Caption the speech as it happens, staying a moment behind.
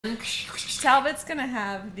Talbot's gonna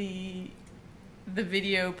have the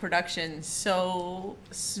video production so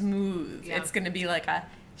smooth. Yeah. It's gonna be like a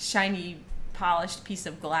shiny, polished piece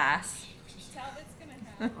of glass. Talbot's gonna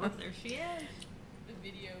have. Oh, there she is. The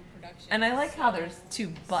video production. And I like how there's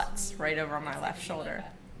two butts right over my left shoulder.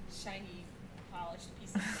 Like shiny, polished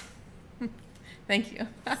piece of. Thank you.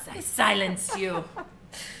 I silenced you.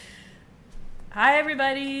 Hi,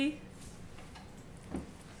 everybody.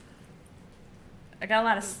 I got a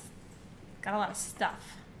lot of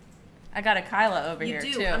stuff. I got a Kyla over here too.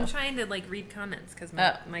 You do. I'm trying to like read comments because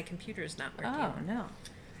my computer's not working. Oh no.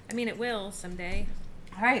 I mean, it will someday.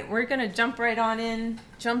 All right, we're gonna jump right on in.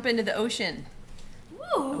 Jump into the ocean.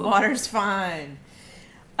 Woo! The water's fine.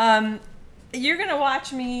 You're gonna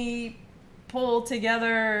watch me pull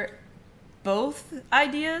together both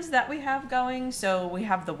ideas that we have going. So we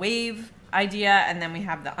have the wave idea, and then we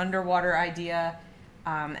have the underwater idea.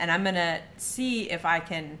 And I'm gonna see if I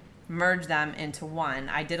can merge them into one.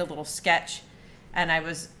 I did a little sketch, and I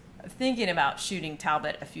was thinking about shooting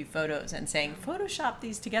Talbot a few photos and saying, Photoshop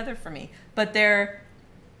these together for me. But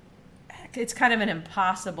it's kind of an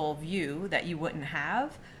impossible view that you wouldn't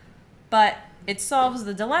have. But it solves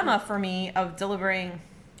the dilemma for me of delivering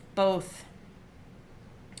both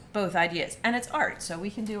ideas. And it's art, so we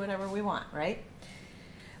can do whatever we want, right?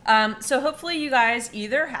 So hopefully you guys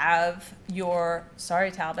either have your, sorry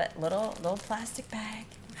Talbot, little plastic bag.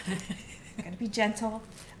 Gotta be gentle.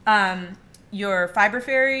 Your Fiber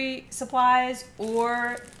Fairy supplies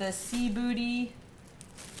or the Sea Booty,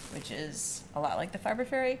 which is a lot like the Fiber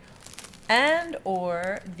Fairy, and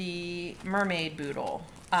or the Mermaid Boodle.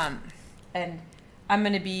 And I'm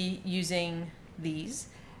gonna be using these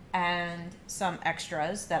and some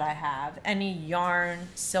extras that I have. Any yarn,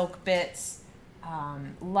 silk bits,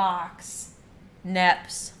 locks,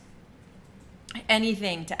 neps,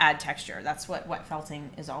 anything to add texture. That's what wet felting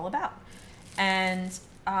is all about. And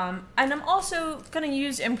I'm also going to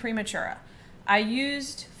use Imprimatura. I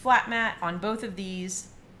used flat mat on both of these.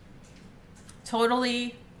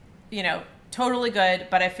 Totally good.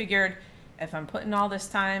 But I figured if I'm putting all this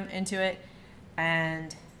time into it,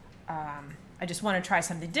 and I just want to try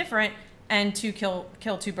something different, and to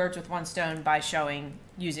kill two birds with one stone by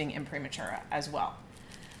using Imprimatura as well.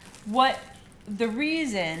 The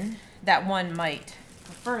reason that one might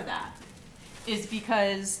prefer that is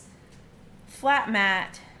because flat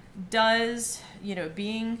mat does,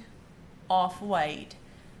 being off-white,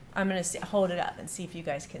 I'm going to hold it up and see if you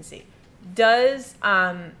guys can see, does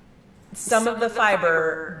some of the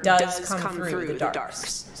fiber does come through the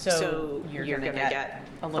darks. So you're going to get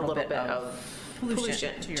a little bit of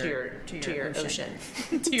pollution to your ocean,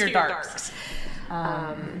 to your darks.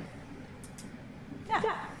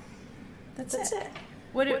 Yeah. That's it.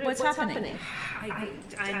 What's happening?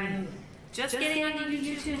 I'm just getting on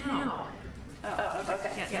YouTube now. Oh,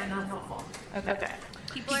 okay. Yeah, not helpful. Okay.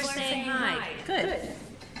 People are saying hi. Good.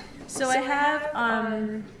 So I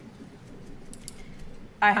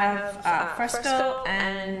have Fresco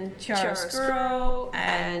and Chiaroscuro,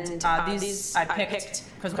 and these I picked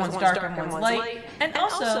because one's dark and one's light, and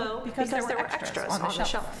also because there were extras on the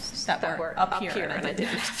shelves that were up here, and I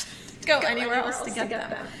didn't have to go anywhere else to get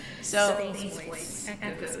them. So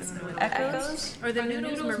echoes or the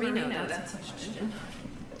noodles merino. That's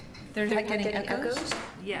they're getting echoes.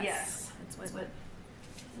 Yes. That's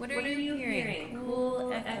what are you hearing?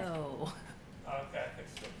 Cool echo. Okay, I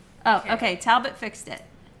fixed it. Oh, okay. Talbot fixed it.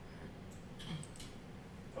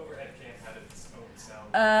 Overhead cam had its own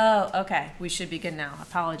sound. Oh, okay. We should be good now.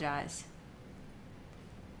 Apologize.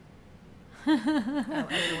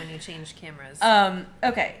 When you change cameras.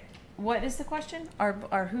 Okay. What is the question?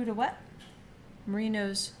 Are who to what?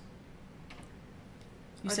 Merinos.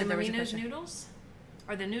 You said the Merinos noodles?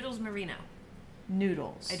 Are the noodles merino?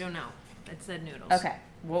 Noodles. I don't know. It said noodles. Okay.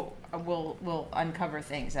 We'll uncover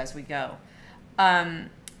things as we go. I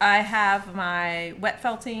have my wet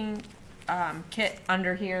felting kit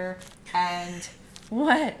under here, and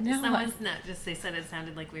what? No. Someone's not just. They said it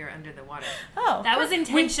sounded like we were under the water. Oh, that was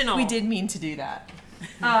intentional. We did mean to do that.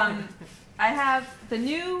 I have the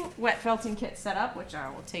new wet felting kit set up, which I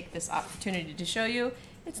will take this opportunity to show you.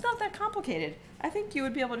 It's not that complicated. I think you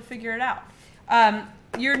would be able to figure it out.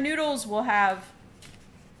 Your noodles will have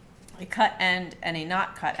a cut end and a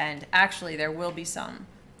not cut end. Actually, there will be some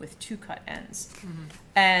with two cut ends. Mm-hmm.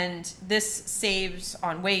 And this saves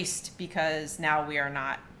on waste because now we are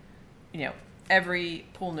not, every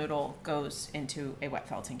pool noodle goes into a wet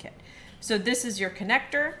felting kit. So this is your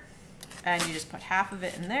connector, and you just put half of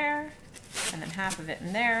it in there and then half of it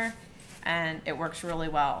in there, and it works really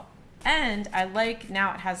well. And I like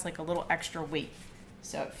now it has like a little extra weight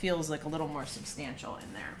So it feels like a little more substantial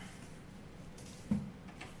in there.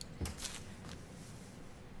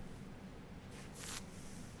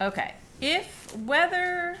 Okay, if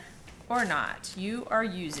whether or not you are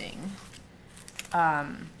using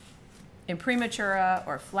Imprimatura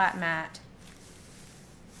or flat mat,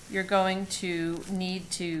 you're going to need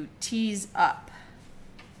to tease up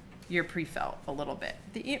your prefelt a little bit.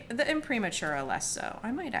 The Imprimatura less so.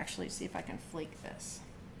 I might actually see if I can flake this.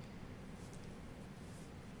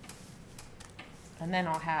 And then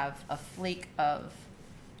I'll have a flake of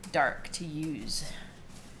dark to use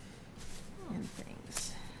in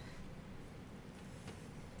things.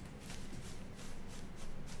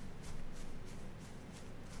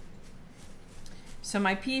 So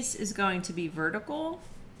my piece is going to be vertical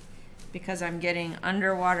because I'm getting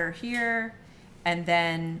underwater here, and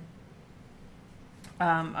then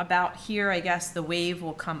about here, I guess the wave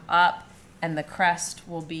will come up and the crest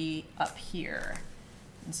will be up here.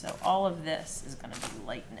 And so all of this is going to be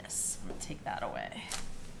lightness. I'm going to take that away.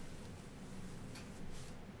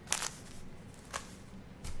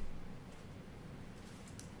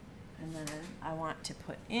 And then I want to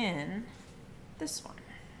put in this one.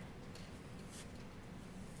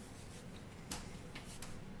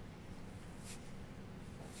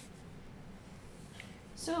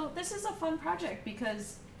 So this is a fun project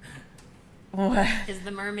because what? Is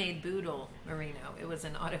the Mermaid Boodle merino? It was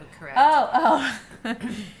an autocorrect. Oh.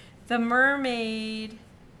 The Mermaid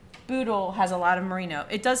Boodle has a lot of merino.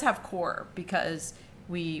 It does have core because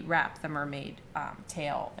we wrap the mermaid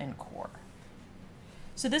tail in core.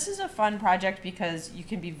 So this is a fun project because you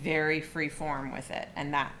can be very free form with it,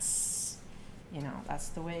 and that's, you know, that's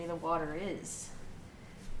the way the water is.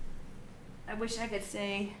 I wish I could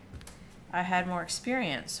say I had more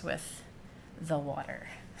experience with the water,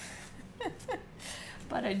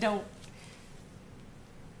 but I don't.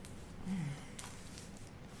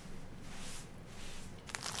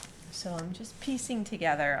 So I'm just piecing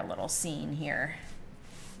together a little scene here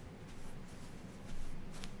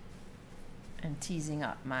and teasing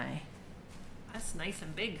up my. That's nice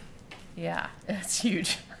and big. Yeah, it's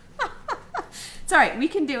huge. It's all right. We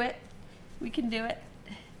can do it. We can do it.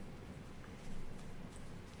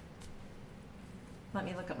 Let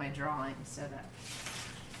me look at my drawing so that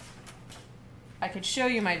I could show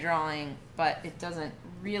you my drawing, but it doesn't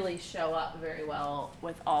really show up very well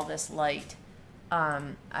with all this light.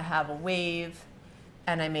 I have a wave,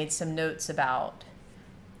 and I made some notes about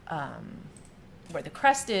where the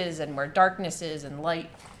crest is and where darkness is and light,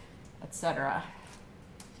 etc.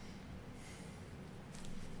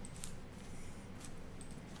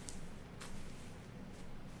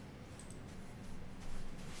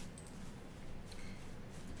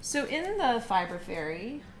 So in the Fiber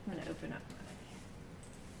Fairy, I'm going to open up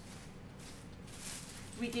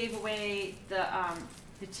we gave away the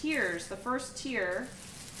tiers. The first tier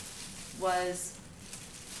was,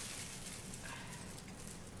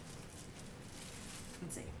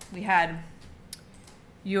 let's see, we had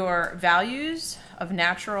your values of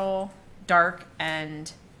natural, dark,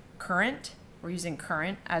 and current. We're using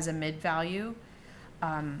current as a mid value.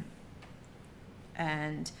 And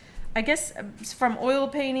I guess from oil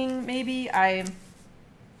painting, maybe I'm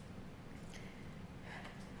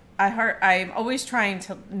always trying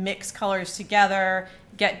to mix colors together,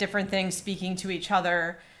 get different things speaking to each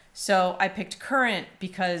other. So I picked current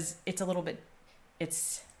because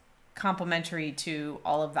it's complementary to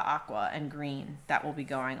all of the aqua and green that will be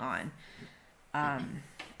going on.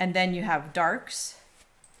 And then you have darks.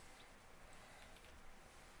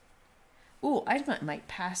 Ooh, I might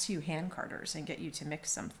pass you hand carters and get you to mix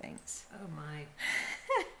some things. Oh my.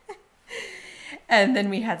 And then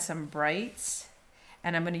we had some brights.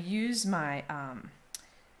 And I'm going to use my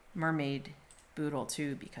Mermaid Boodle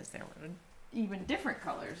too because there were even different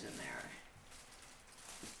colors in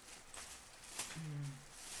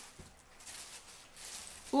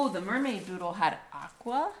there. Ooh, the Mermaid Boodle had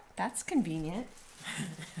aqua. That's convenient.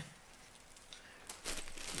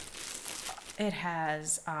 It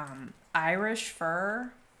has Irish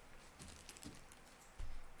fur,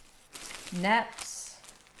 neps,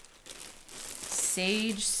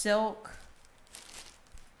 sage silk.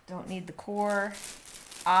 Don't need the core.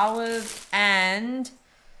 Olive and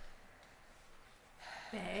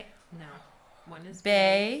Bay. No. One is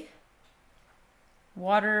bay.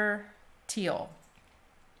 Water teal.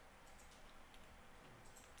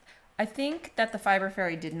 I think that the Fiber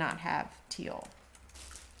Fairy did not have teal.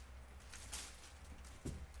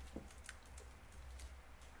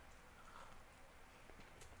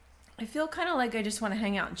 I feel kind of like I just want to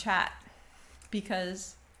hang out and chat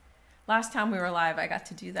because last time we were live, I got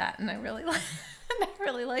to do that, and I really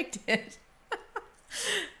liked it.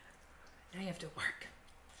 Now you have to work.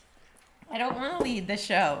 I don't want to lead the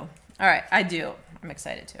show. All right, I do. I'm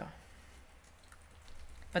excited too.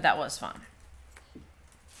 But that was fun.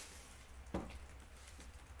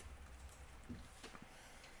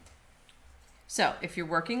 So if you're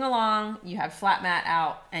working along, you have flat mat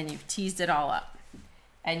out and you've teased it all up,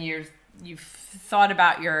 and you've thought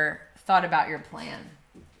about your plan.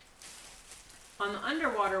 On the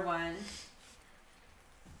underwater one,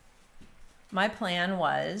 my plan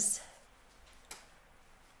was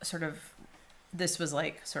this was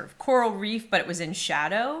like sort of coral reef, but it was in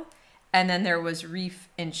shadow. And then there was reef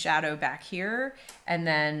in shadow back here. And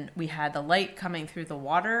then we had the light coming through the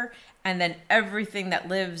water. And then everything that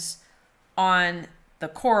lives on the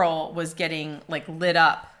coral was getting like lit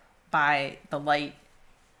up by the light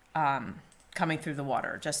coming through the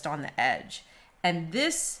water just on the edge. And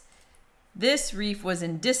this reef was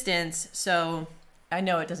in distance, so I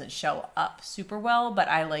know it doesn't show up super well, but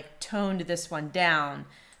I like toned this one down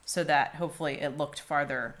so that hopefully it looked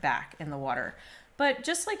farther back in the water. But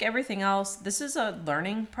just like everything else, this is a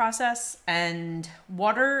learning process, and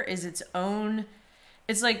water is its own.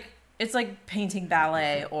 It's like painting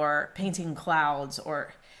ballet or painting clouds,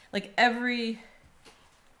 or like every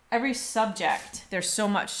subject. There's so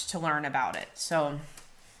much to learn about it. So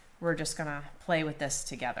we're just gonna play with this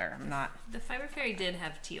together. The Fiber Fairy did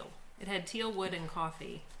have teal. It had teal, wood, and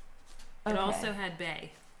coffee. It Okay. also had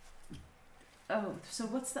bay. Oh, so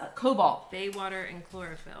what's that? Cobalt. Bay water and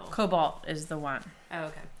chlorophyll. Cobalt is the one. Oh,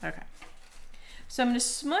 okay. Okay. So I'm going to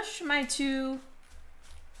smush my two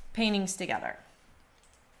paintings together.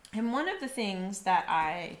 And one of the things that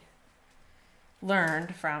I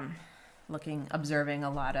learned from observing a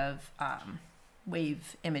lot of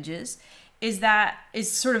wave images is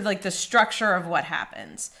sort of like the structure of what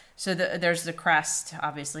happens. So there's the crest,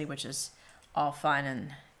 obviously, which is all fun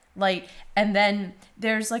and light. And then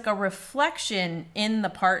there's like a reflection in the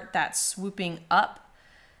part that's swooping up.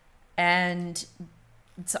 And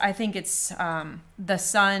I think it's the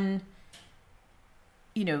sun,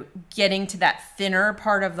 getting to that thinner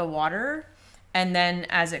part of the water. And then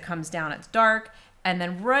as it comes down, it's dark. And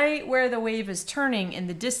then right where the wave is turning in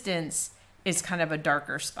the distance is kind of a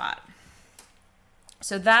darker spot.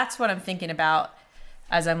 So that's what I'm thinking about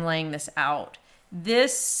as I'm laying this out.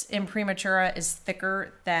 This Imprimatura is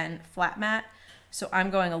thicker than flat mat, so I'm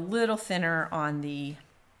going a little thinner on the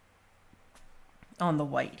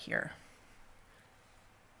white here,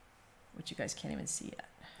 which you guys can't even see yet.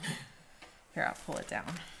 Here, I'll pull it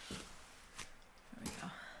down. There we go.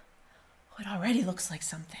 Oh, it already looks like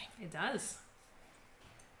something. It does.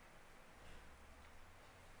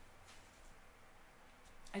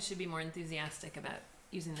 I should be more enthusiastic about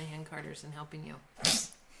using the hand carders and helping you.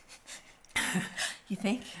 You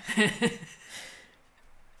think?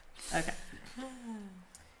 Okay.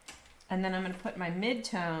 And then I'm going to put my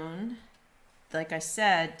mid-tone, like I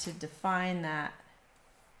said, to define that,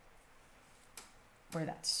 where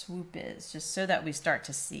that swoop is, just so that we start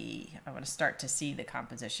to see, I want to start to see the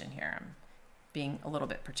composition here. I'm being a little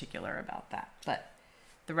bit particular about that, but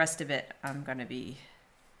the rest of it I'm going to be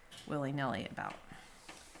willy-nilly about.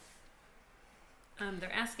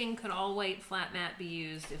 They're asking, could all white flat mat be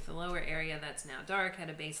used if the lower area that's now dark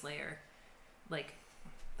had a base layer, like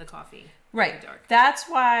the coffee? Right. Dark. That's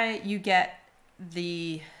why you get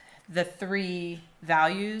the three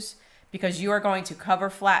values, because you are going to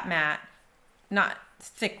cover flat mat, not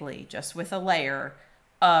thickly, just with a layer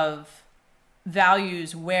of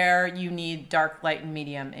values where you need dark, light, and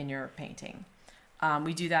medium in your painting.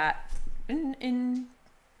 We do that in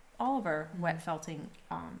all of our wet felting.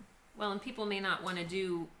 Well, and people may not want to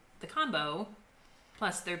do the combo,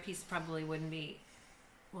 plus their piece probably wouldn't be,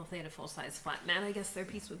 well, if they had a full-size flat mat, I guess their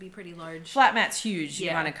piece would be pretty large. Flat mat's huge. You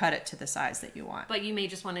Yeah. want to cut it to the size that you want. But you may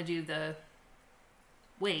just want to do the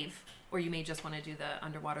wave, or you may just want to do the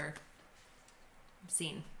underwater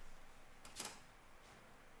scene.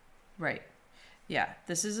 Right. Yeah,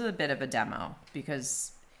 this is a bit of a demo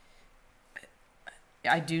because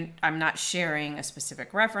I'm not sharing a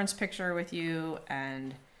specific reference picture with you,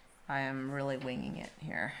 and I am really winging it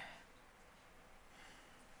here.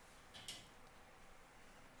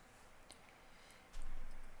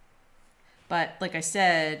 But like I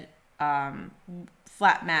said,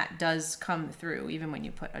 flat mat does come through. Even when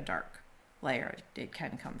you put a dark layer, it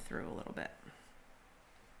can come through a little bit.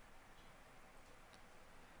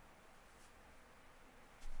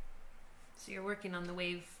 So you're working on the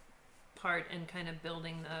wave part and kind of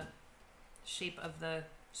building the shape of the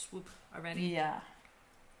swoop already? Yeah.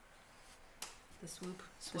 The swoop?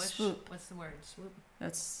 The Swoosh? swoop. What's the word? Swoop?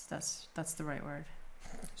 That's the right word.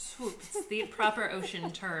 Swoop. It's the proper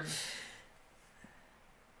ocean term.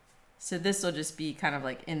 So this will just be kind of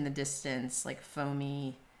like in the distance, like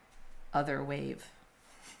foamy other wave.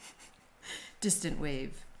 Distant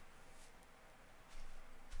wave.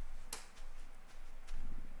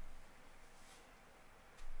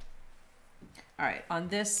 All right, on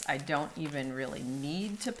this, I don't even really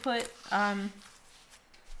need to put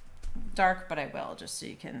dark, but I will just so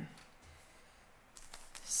you can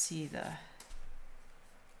see the...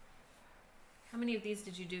 How many of these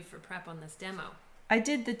did you do for prep on this demo? I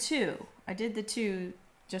did the two. I did the two,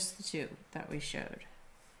 just the two that we showed.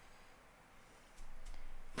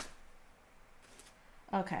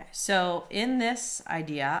 Okay, so in this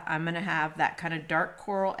idea, I'm gonna have that kind of dark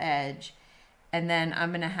coral edge, and then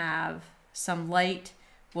I'm gonna have some light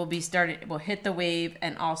will hit the wave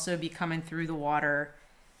and also be coming through the water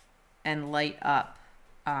and light up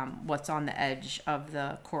what's on the edge of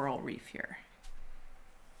the coral reef here.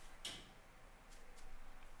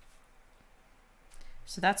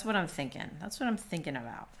 So that's what I'm thinking. That's what I'm thinking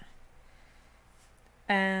about.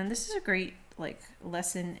 And this is a great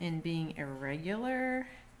lesson in being irregular.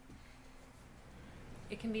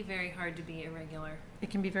 It can be very hard to be irregular. It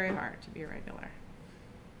can be very hard to be irregular.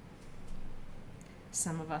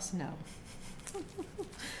 Some of us know.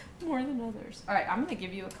 More than others. All right, I'm going to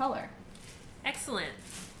give you a color. Excellent.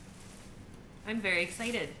 I'm very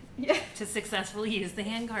excited Yeah. to successfully use the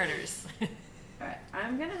hand carders. All right,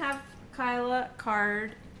 I'm going to have Kyla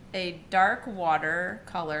card a dark water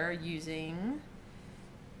color using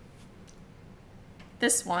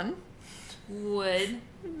this one, Wood.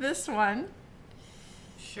 this one,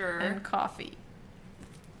 Sure. and coffee.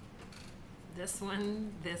 This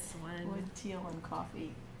one. Wood, teal, and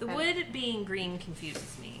coffee. The And- wood being green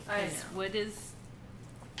confuses me. I 'cause know. wood is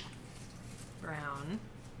brown.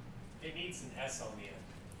 It needs an S on the end.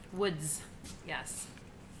 Woods. Yes.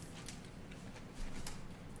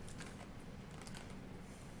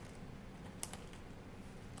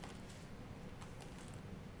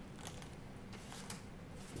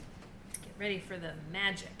 Get ready for the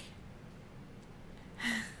magic.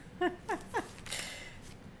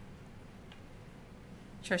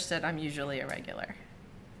 Trish said I'm usually irregular.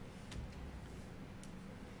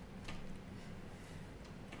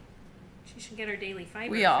 She should get her daily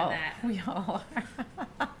fiber We for all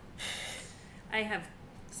that. I have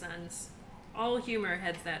sons. All humor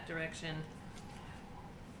heads that direction.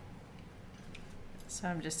 So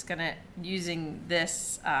I'm just gonna, using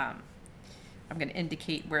this, I'm gonna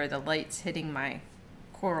indicate where the light's hitting my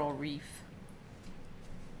coral reef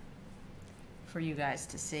for you guys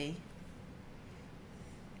to see.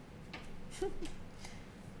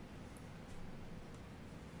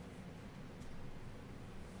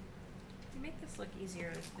 You make this look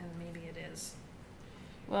easier than maybe it is.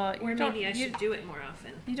 Well, Or you don't, maybe I should do it more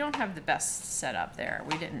often. you don't have the best setup there.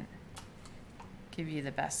 We didn't give you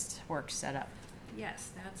the best work setup.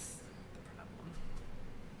 Yes, that's the problem.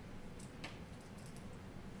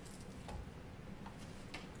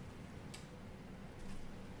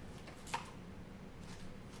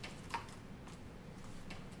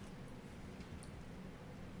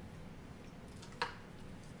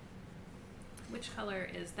 Which color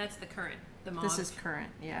is, that's the current, the mauve? This is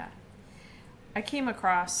current, yeah. I came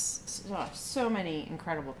across so many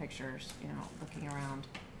incredible pictures, you know, looking around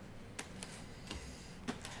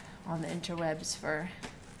on the interwebs for...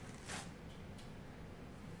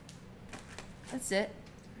 That's it.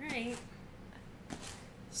 All right.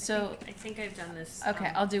 So, I think I've done this.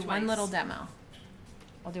 okay, I'll do one twice. little demo.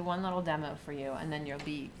 I'll do one little demo for you, and then you'll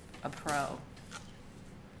be a pro.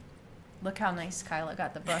 Look how nice Kyla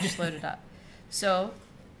got the brush loaded up. So,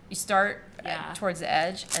 you start Yeah. towards the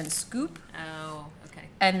edge and scoop, Oh, okay.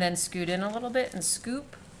 and then scoot in a little bit and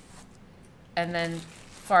scoop, and then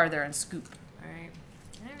farther and scoop. All right.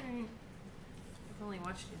 All right. I've only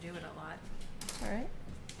watched you do it a lot. All right.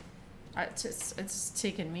 It's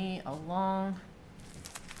taken me a long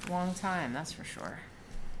time, that's for sure.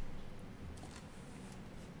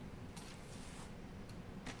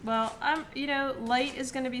 Well, you know, light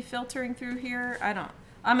is going to be filtering through here.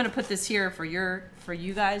 I'm going to put this here for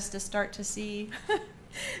you guys to start to see.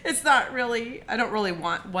 It's not really, I don't really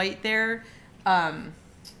want white there. Let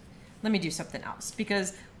me do something else,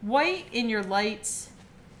 because white in your lights,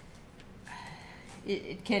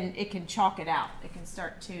 it can chalk it out. It can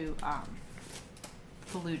start to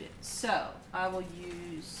pollute it. So I will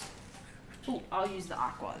use, I'll use the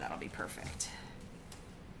aqua. That'll be perfect.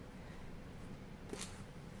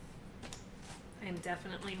 I'm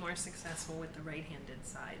definitely more successful with the right-handed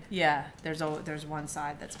side. Yeah, there's one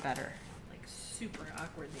side that's better. Like super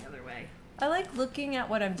awkward the other way. I like looking at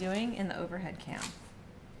what I'm doing in the overhead cam.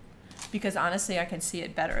 because honestly I can see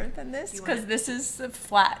it better than this Do you because want this is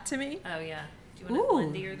flat to me. Oh yeah. Do you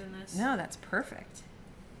want it blendier than this? No, that's perfect.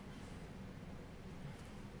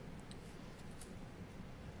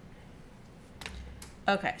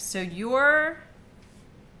 Okay, so your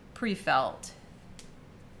prefelt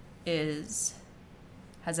has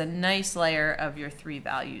a nice layer of your 3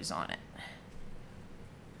 values on it.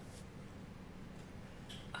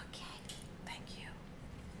 Okay, thank you.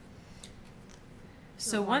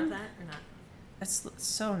 So You want one that or not? that's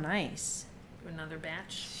so nice. Do another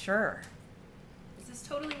batch. Sure. Is this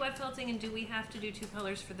totally wet felting, and do we have to do 2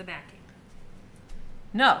 colors for the backing?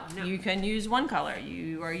 No, No. you can use one color.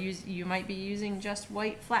 You might be using just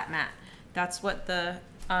white flat matte. That's what the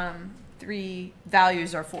 3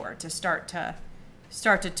 values are for, to start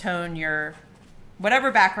to tone your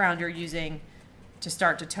whatever background you're using, to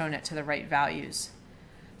start to tone it to the right values.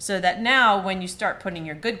 So that now when you start putting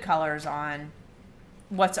your good colors on,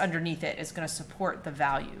 what's underneath it is going to support the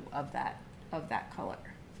value of that color.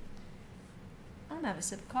 I'm gonna have a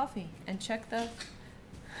sip of coffee and check the.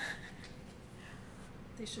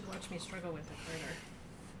 They should watch me struggle with it further.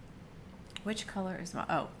 Which color is my?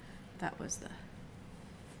 Oh, that was the.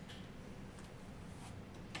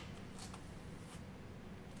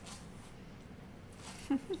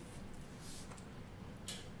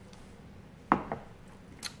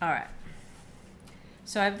 All right.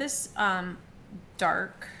 So I have this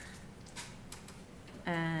dark,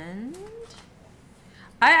 and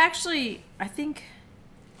I think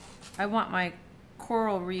I want my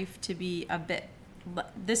coral reef to be a bit.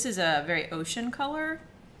 This is a very ocean color,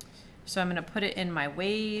 so I'm going to put it in my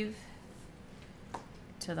wave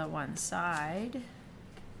to the one side,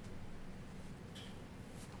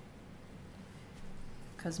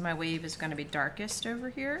 because my wave is going to be darkest over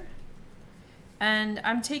here. And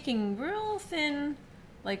I'm taking real thin,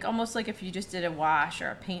 like almost like if you just did a wash or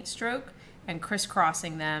a paint stroke, and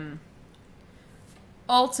crisscrossing them.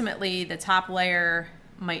 Ultimately, the top layer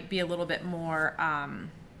might be a little bit more.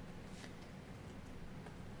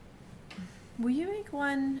 Will you make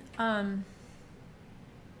one?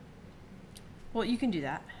 Well, you can do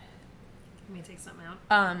that. Let me take something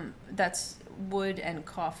out. That's wood and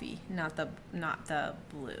coffee, not the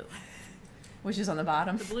blue, which is on the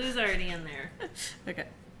bottom. The blue's already in there. Okay.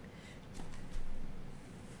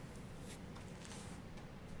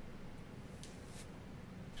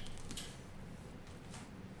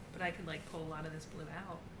 But I could like pull a lot of this blue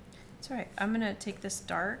out. It's all right. I'm gonna take this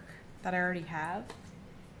dark that I already have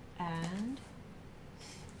and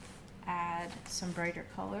add some brighter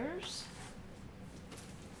colors.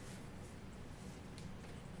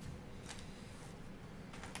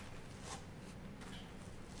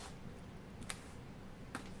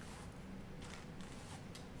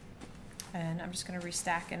 And I'm just going to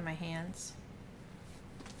restack in my hands.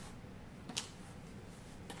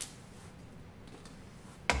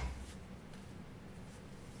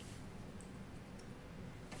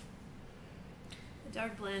 The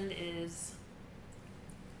dark blend is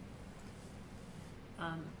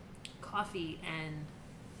coffee and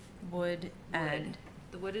Wood and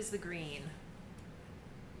the wood is the green.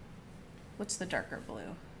 what's the darker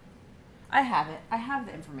blue? I have it. I have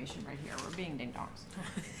the information right here. We're being ding dongs.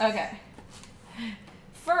 Okay.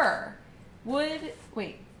 Fur. Wood.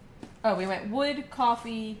 Wait. Oh, we went wood,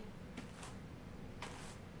 coffee.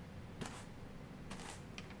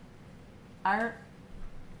 Our.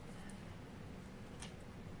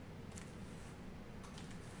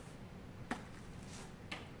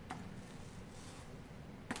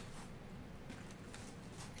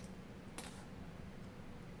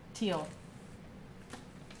 Teal.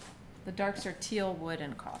 The darks are teal, wood,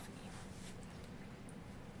 and coffee.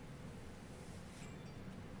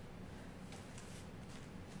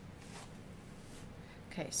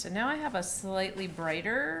 Okay, so now I have a slightly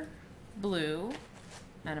brighter blue,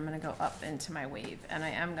 and I'm going to go up into my wave, and I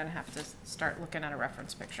am going to have to start looking at a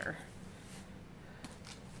reference picture.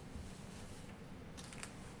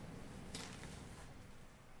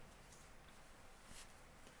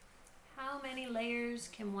 How many layers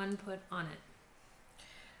can one put on it?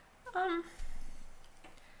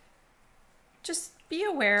 Just be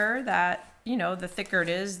aware that, you know, the thicker it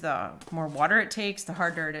is, the more water it takes, the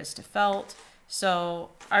harder it is to felt.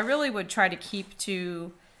 So I really would try to keep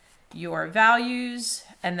to your values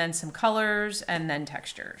and then some colors and then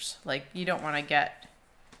textures. Like, you don't want to get,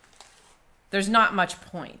 there's not much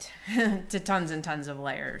point to tons and tons of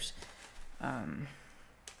layers.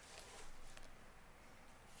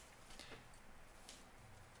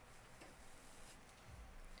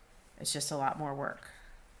 It's just a lot more work.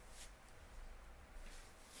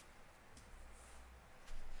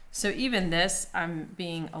 So even this, I'm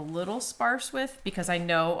being a little sparse with because I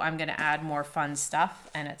know I'm gonna add more fun stuff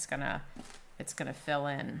and it's gonna fill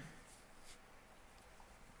in.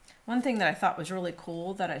 One thing that I thought was really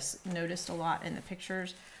cool that I noticed a lot in the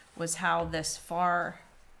pictures was how this far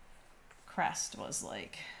crest was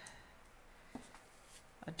like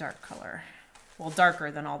a dark color. Well,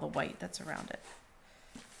 darker than all the white that's around it.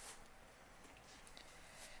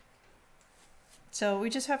 So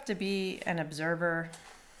we just have to be an observer,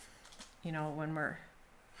 you know, when we're,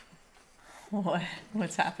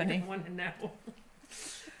 what's happening? You don't want to know.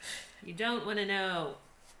 You don't want to know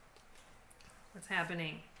what's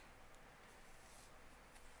happening.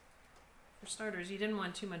 For starters, you didn't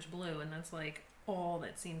want too much blue, and that's like all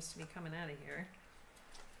that seems to be coming out of here.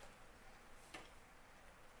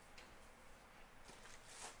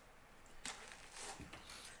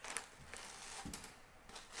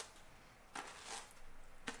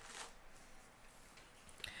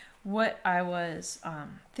 What I was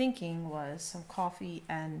thinking was some coffee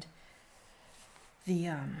and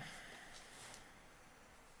the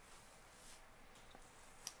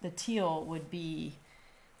teal would be,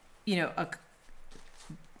 you know,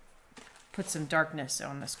 put some darkness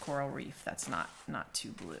on this coral reef that's not too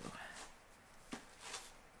blue.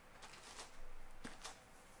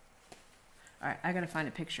 All right, I gotta find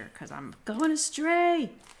a picture because I'm going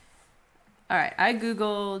astray. All right, I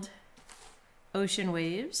Googled ocean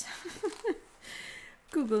waves.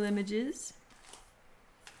 Google images.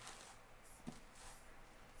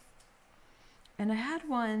 And I had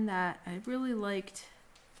one that I really liked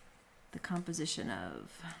the composition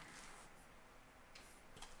of.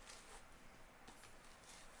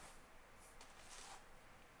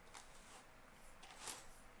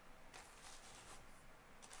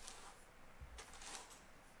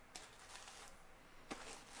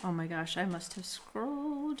 Oh my gosh, I must have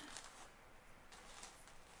scrolled.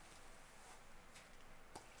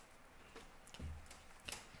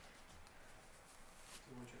 Do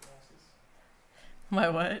you want your glasses? My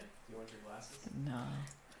what? Do you want your glasses? No,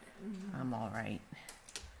 I'm all right.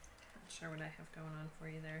 Not sure what I have going on for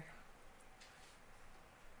you there.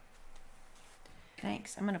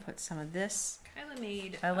 Thanks. I'm gonna put some of this. Kyla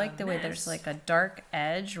made. I like the way there's like a dark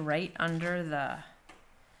edge right under the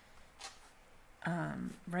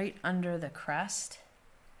crest.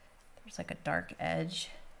 There's like a dark edge.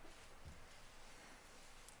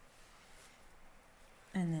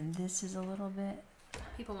 And then this is a little bit.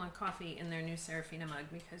 People want coffee in their new Serafina mug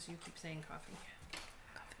because you keep saying coffee.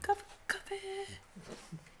 Coffee, coffee.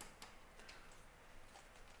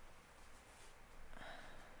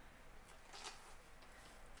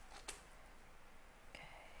 Okay,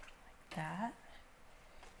 like that.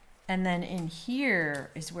 And then in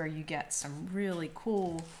here is where you get some really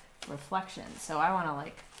cool reflections. So I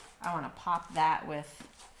want to pop that with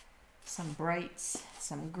some brights,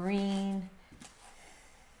 some green,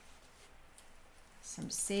 some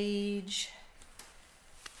sage.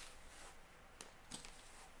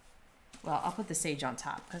 Well, I'll put the sage on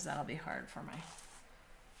top because that'll be hard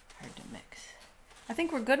to mix. I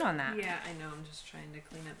think we're good on that. Yeah, I know. I'm just trying to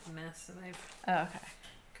clean up the mess that I've Oh, okay.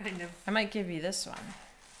 kind of. I might give you this one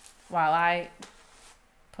while I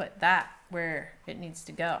put that where it needs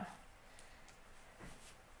to go.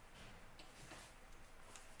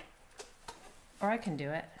 Or I can do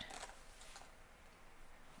it.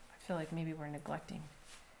 I feel like maybe we're neglecting.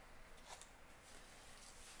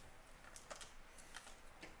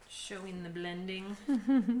 Showing the blending.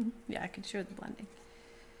 Yeah, I can show the blending.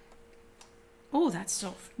 Oh, that's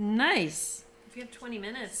so nice. If you have 20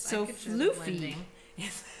 minutes, So I could show the floofy. blending.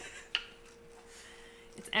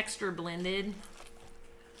 It's extra blended.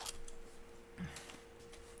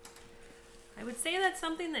 I would say that's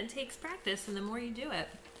something that takes practice, and the more you do it,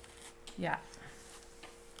 Yeah.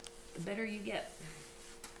 the better you get.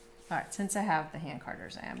 All right, since I have the hand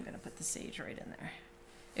carders, I am going to put the sage right in there.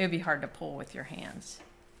 It would be hard to pull with your hands.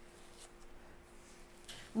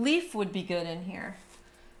 Leaf would be good in here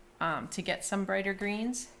to get some brighter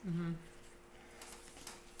greens. Mm-hmm.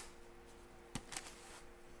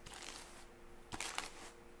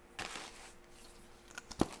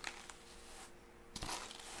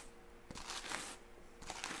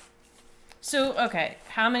 So, okay,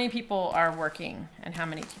 how many people are working and how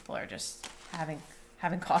many people are just having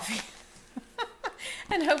coffee?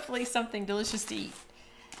 And hopefully something delicious to eat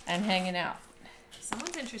and hanging out.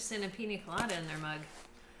 Someone's interested in a pina colada in their mug.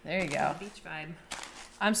 There you go. Beach vibe.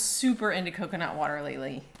 I'm super into coconut water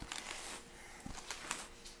lately.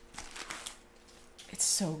 It's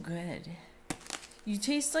so good. You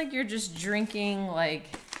taste like you're just drinking like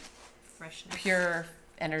Freshness. pure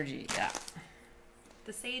energy. Yeah.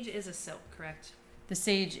 The sage is a silk, correct? The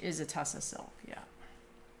sage is a tussa silk, yeah.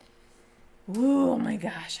 Ooh, oh my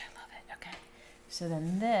gosh, I love it. Okay. So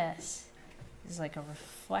then this is like a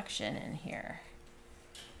reflection in here.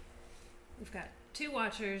 We've got 2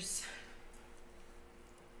 watchers.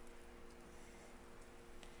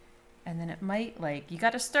 And then it might, like, you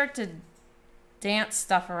got to start to dance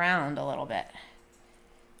stuff around a little bit.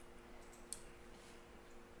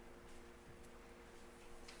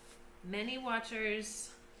 Many watchers.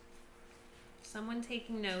 Someone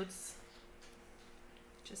taking notes.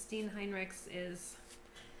 Justine Heinrichs is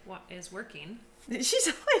working. She's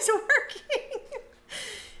always working.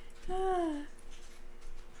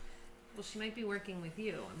 Well, she might be working with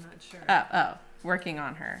you. I'm not sure. Oh, working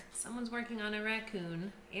on her. Someone's working on a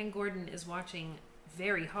raccoon. Ann Gordon is watching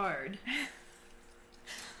very hard.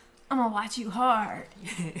 I'm gonna watch you hard.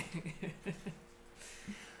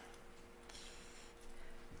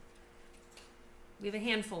 We have a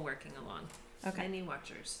handful working along. Okay. Many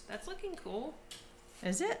watchers. That's looking cool.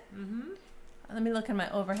 Is it? Mm-hmm. Let me look at my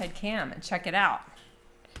overhead cam and check it out.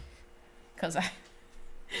 Cause I.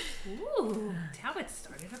 Ooh, Talbot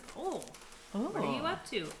started a poll. Ooh. What are you up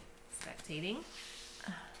to? Spectating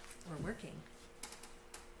or working?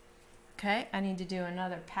 Okay, I need to do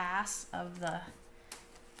another pass of the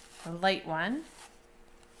light one.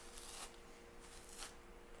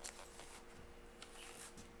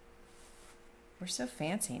 We're so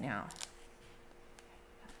fancy now.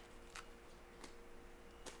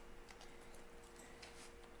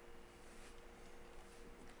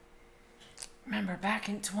 Remember back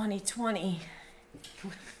in 2020.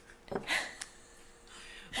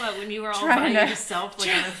 What, when you were all Trying by to- yourself, like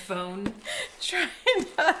on a phone? Trying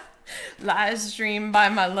to live stream by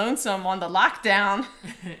my lonesome on the lockdown.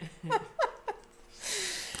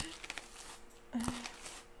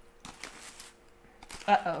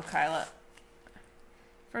 Uh-oh, Kyla.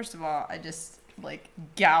 First of all, I just, like,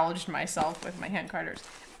 gouged myself with my hand carders.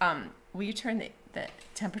 Will you turn the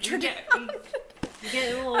temperature down? You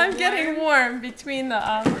get a little I'm warm. getting warm between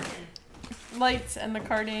the lights and the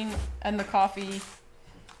carding and the coffee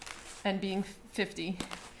and being 50.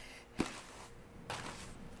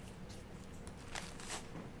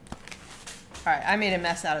 All right, I made a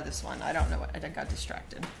mess out of this one. I don't know what, I got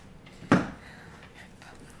distracted.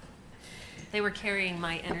 They were carrying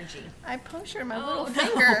my energy. I punctured my Oh, little no.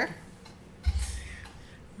 finger.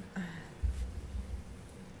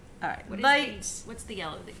 All right, What is lights. what's the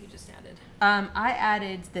yellow that you just added? I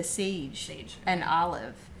added the sage, Sage. and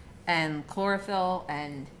olive and chlorophyll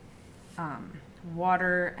and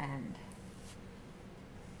water and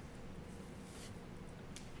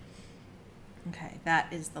okay,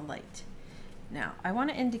 that is the light. Now I want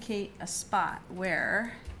to indicate a spot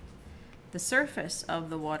where the surface of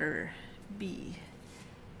the water be,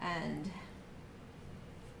 and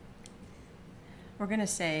we're gonna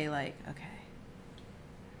say like, okay,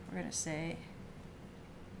 we're gonna say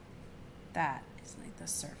that is like the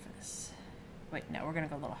surface. Wait, no, we're gonna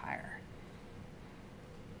go a little higher.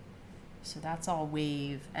 So that's all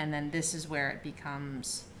wave, and then this is where it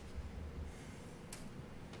becomes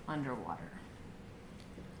underwater.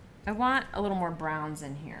 I want a little more browns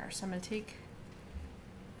in here, so I'm gonna take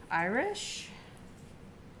Irish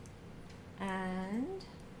and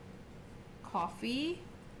coffee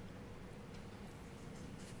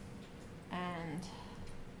and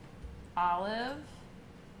olive.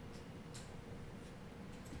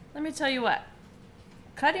 Let me tell you what,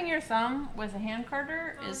 cutting your thumb with a hand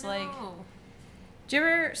carder is like, do you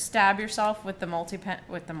ever stab yourself with the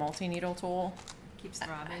multi-needle tool? Keeps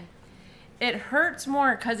throbbing. It hurts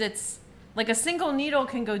more because it's like a single needle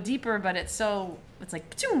can go deeper, but it's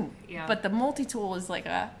like, pchoom! Yeah. But the multi-tool is like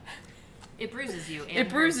It bruises you. And it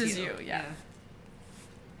bruises hurts you, yeah.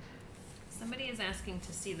 Somebody is asking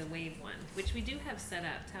to see the wave one, which we do have set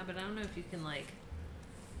up, Tab, but I don't know if you can like.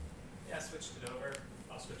 Yeah, I switched it over.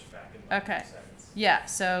 I'll switch it back in like Okay. 2 seconds. Yeah,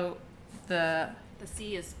 so the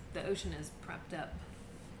The ocean is propped up.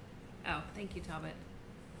 Oh, thank you, Talbot.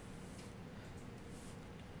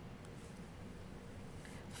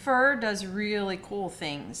 fur does really cool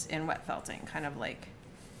things in wet felting, kind of like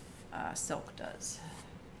silk does.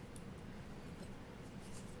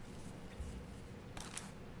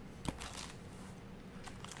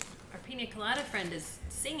 Our pina colada friend is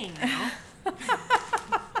singing now.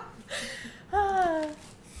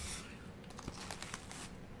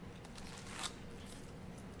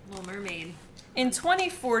 Little Mermaid. In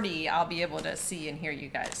 2040, I'll be able to see and hear you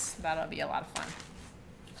guys. That'll be a lot of fun.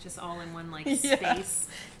 Just all in one like Yeah. space.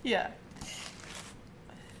 Yeah.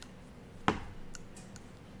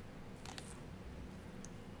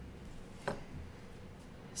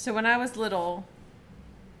 So when I was little,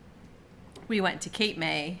 we went to Cape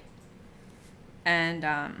May, and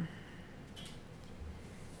I'm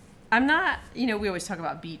not, you know, we always talk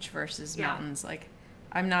about beach versus mountains. Like,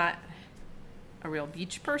 I'm not a real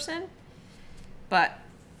beach person, but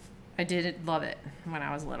I did love it when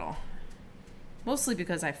I was little. Mostly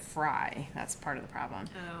because I fry. That's part of the problem.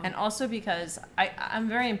 Oh. And also because I'm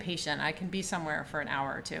very impatient. I can be somewhere for an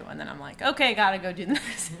hour or two, and then I'm like, okay, gotta go do the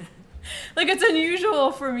next. Like, it's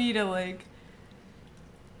unusual for me to, like,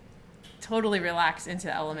 totally relax into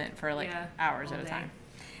the element for, like, hours at a time.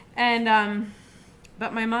 And,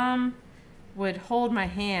 but my mom would hold my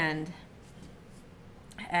hand,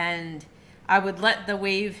 and I would let the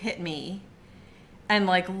wave hit me, and,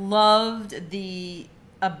 like, loved the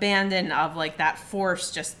abandon of, like, that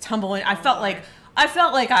force just tumbling. I felt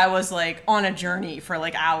like I was, like, on a journey for,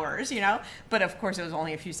 like, hours, you know? But, of course, it was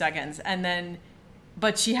only a few seconds. And then,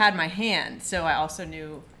 but she had my hand, so I also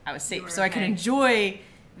knew I was safe. So I could enjoy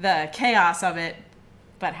the chaos of it,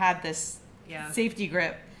 but had this safety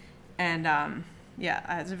grip. And,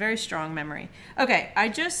 it's a very strong memory. Okay, I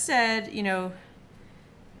just said, you know,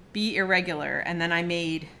 be irregular, and then I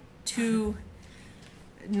made too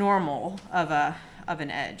normal of an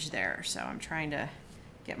edge there. So I'm trying to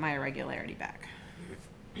get my irregularity back.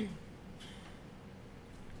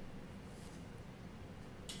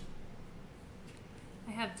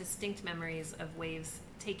 I have distinct memories of waves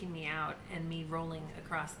taking me out and me rolling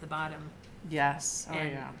across the bottom. Yes. Oh,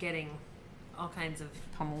 and getting all kinds of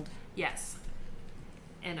pummeled. Yes.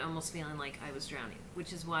 And almost feeling like I was drowning,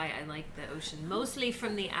 which is why I like the ocean, mostly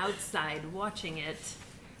from the outside, watching it.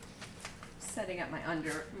 Setting up my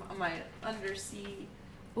undersea.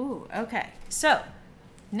 Ooh, okay. So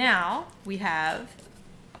now we have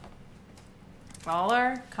all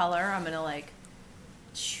our color. I'm gonna like.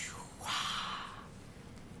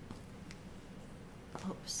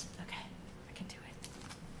 Oops. Okay, I can do it.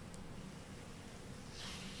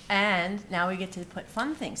 And now we get to put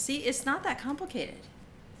fun things. See, it's not that complicated.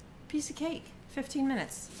 Piece of cake, 15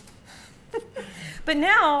 minutes. But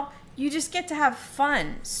now you just get to have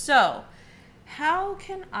fun. So how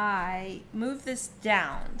can I move this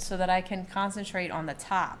down so that I can concentrate on the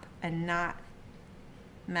top and not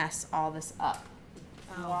mess all this up?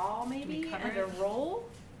 Wall maybe and a roll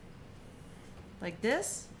like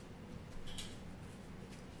this.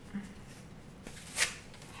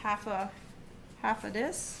 Half of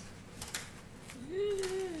this.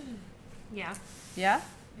 Yeah. Yeah?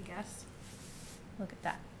 I guess. Look at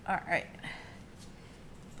that. All right.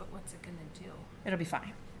 But what's it gonna do? It'll be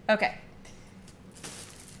fine. Okay.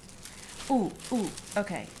 Ooh,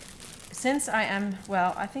 okay. Since I am,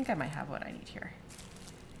 well, I think I might have what I need here.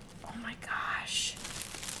 Oh my gosh.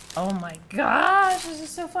 Oh my gosh, this is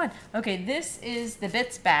so fun. Okay, this is the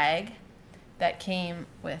Bits bag that came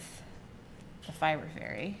with the Fiber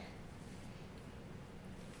Fairy.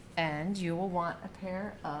 And you will want a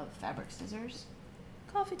pair of fabric scissors.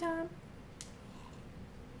 Coffee time.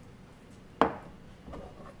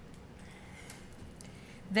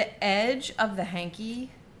 The edge of the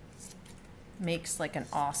hanky makes like an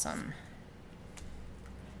awesome.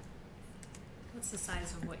 What's the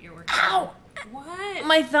size of what you're working on? Ow! What?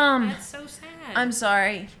 My thumb. That's so sad. I'm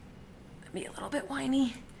sorry. Let me a little bit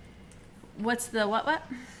whiny. What's the what?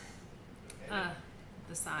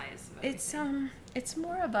 The size of everything. It's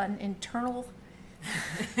more of an internal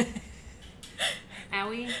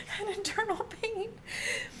Owie. An internal pain.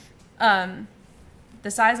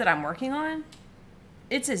 The size that I'm working on,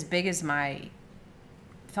 it's as big as my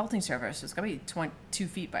felting surface. So it's gonna be 2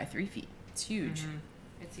 feet by 3 feet. It's huge. Mm-hmm.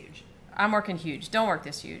 It's huge. I'm working huge. Don't work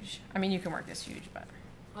this huge. I mean, you can work this huge, but.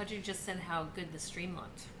 Audrey just said how good the stream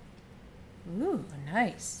looked. Ooh,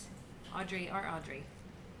 nice. Audrey.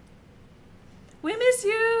 We miss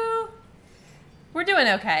you. We're doing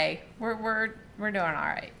okay. We're doing all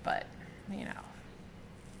right, but you know.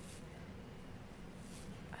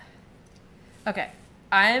 Okay,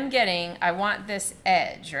 I want this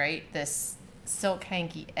edge, right? This silk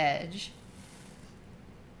hanky edge.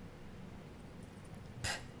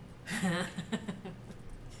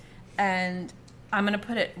 And I'm going to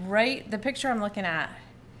put it right, the picture I'm looking at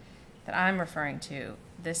that I'm referring to,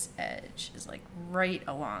 this edge is like right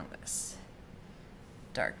along this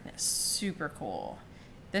darkness. Super cool.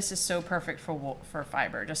 This is so perfect for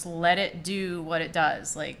fiber. Just let it do what it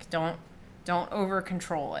does. Like don't over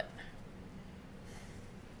control it.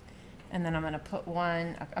 And then I'm going to put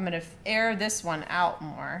one, I'm going to air this one out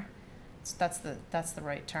more. So that's the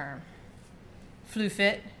right term. Floof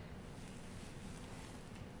it.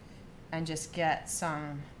 And just get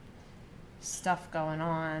some stuff going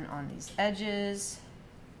on these edges.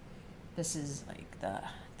 This is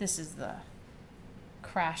the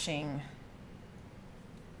crashing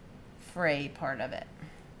fray part of it.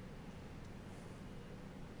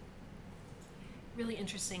 Really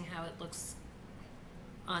interesting how it looks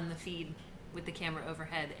on the feed with the camera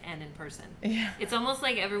overhead and in person. Yeah. It's almost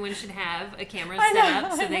like everyone should have a camera I set know,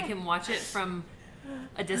 up so I they know. can watch it from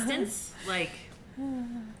a distance. Like,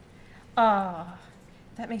 Oh,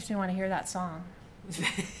 that makes me want to hear that song.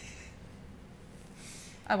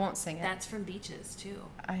 I won't sing it. that's from Beaches too.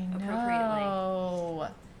 I appropriately. know.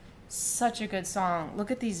 Such a good song.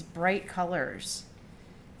 Look at these bright colors.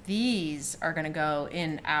 These are going to go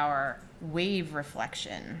in our wave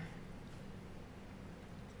reflection.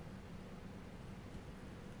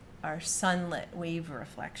 Our sunlit wave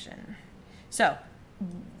reflection. So,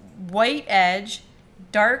 white edge,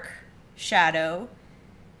 dark shadow,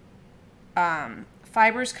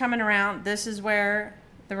 fibers coming around. This is where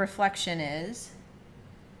the reflection is.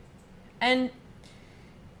 And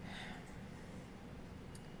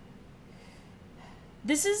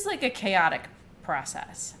this is like a chaotic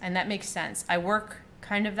process, and that makes sense. I work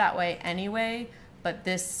kind of that way anyway, but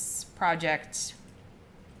this project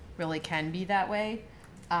really can be that way.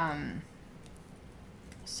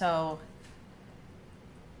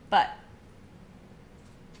 But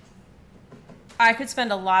I could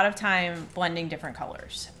spend a lot of time blending different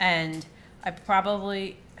colors, and I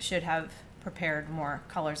probably should have prepared more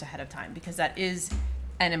colors ahead of time because that is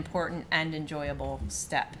an important and enjoyable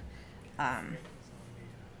step. Oh,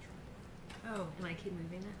 and I keep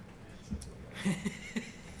moving it.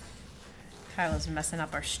 Kyla's messing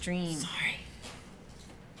up our stream. Sorry.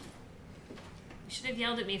 You should have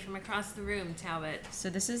yelled at me from across the room, Talbot. So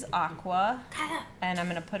this is aqua, Kyla. and I'm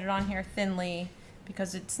gonna put it on here thinly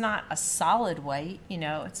because it's not a solid white, you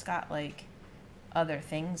know, it's got like other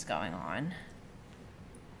things going on.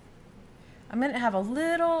 I'm gonna have a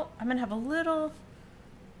little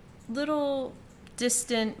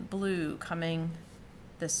distant blue coming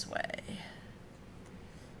this way.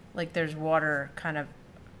 Like there's water kind of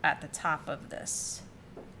at the top of this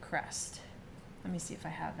crest. Let me see if I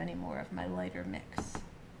have any more of my lighter mix.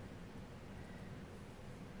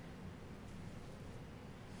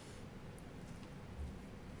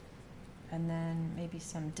 And then maybe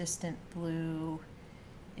some distant blue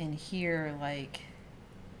in here, like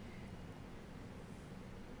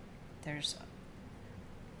there's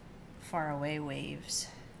far away waves.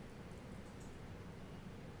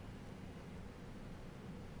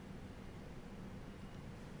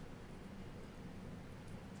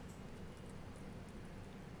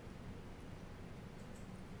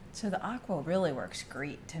 So the aqua really works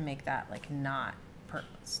great to make that like not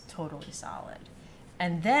totally solid.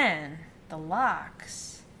 And then the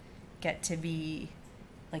locks get to be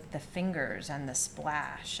like the fingers and the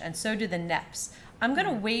splash, and so do the neps. I'm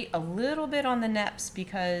gonna wait a little bit on the neps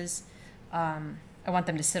because I want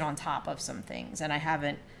them to sit on top of some things, and I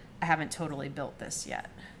haven't totally built this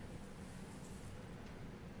yet.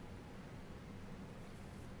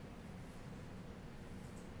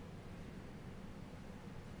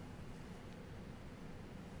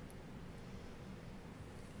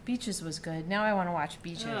 Beaches was good. Now I want to watch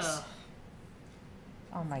Beaches. Ugh,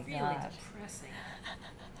 Oh my really god. depressing.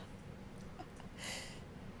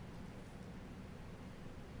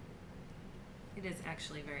 It is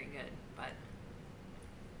actually very good, but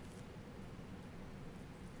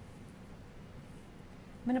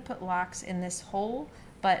I'm going to put locks in this hole,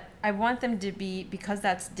 but I want them to be, because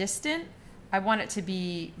that's distant, I want it to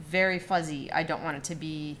be very fuzzy. I don't want it to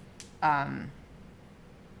be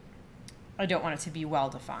well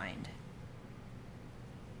defined.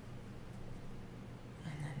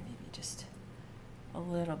 And then maybe just a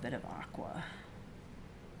little bit of aqua.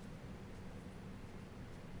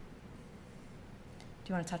 Do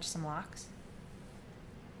you want to touch some locks?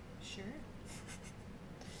 sure.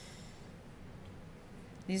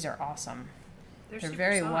 These are awesome. They're super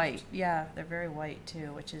very soft. white. Yeah, they're very white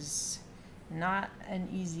too, which is not an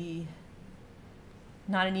easy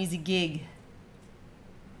gig.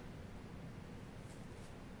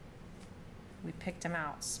 We picked them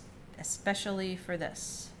out especially for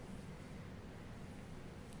this.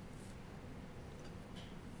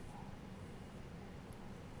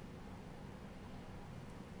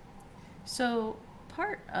 So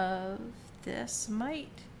part of this might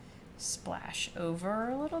splash over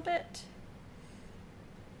a little bit.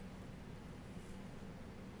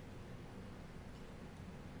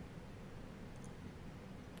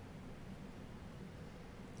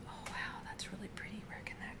 Oh wow, that's really pretty. Where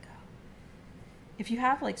can that go? If you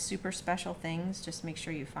have like super special things, just make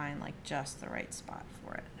sure you find like just the right spot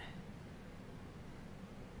for it.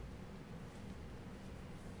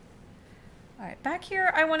 All right, back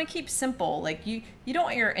here I want to keep simple. Like you don't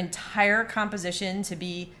want your entire composition to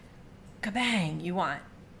be kabang. You want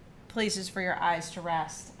places for your eyes to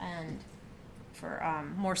rest and for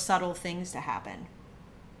more subtle things to happen.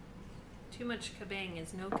 Too much kabang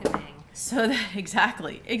is no kabang. So that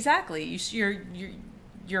exactly.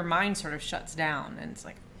 Your mind sort of shuts down and it's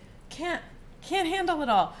like can't handle it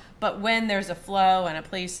all. But when there's a flow and a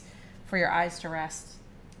place for your eyes to rest,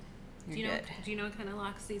 you're good. Do you know what kind of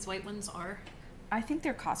locks these white ones are? I think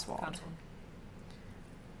they're Cotswold. Cotswold.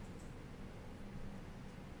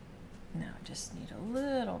 Now I just need a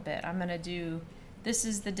little bit. I'm gonna do, this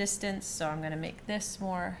is the distance, so I'm gonna make this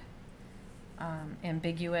more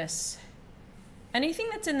ambiguous. Anything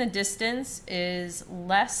that's in the distance is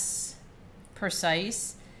less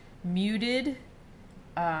precise, muted,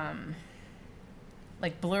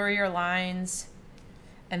 like blurrier lines,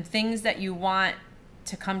 and things that you want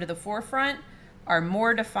to come to the forefront are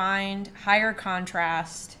more defined, higher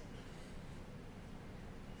contrast,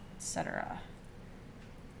 etc.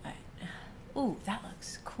 Ooh, that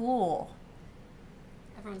looks cool.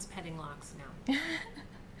 Everyone's petting locks now.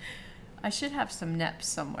 I should have some neps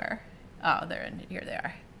somewhere. Oh, they're in here. They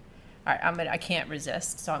are. All right, I can't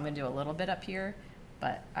resist, so I'm gonna do a little bit up here,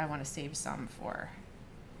 but I want to save some for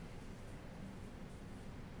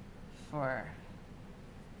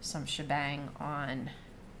some shebang on.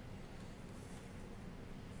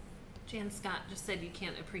 Jan Scott just said you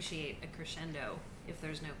can't appreciate a crescendo if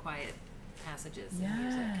there's no quiet passages in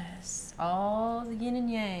music. Yes, all the yin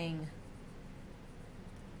and yang.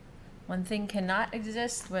 One thing cannot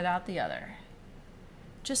exist without the other.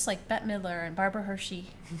 Just like Bette Midler and Barbara Hershey.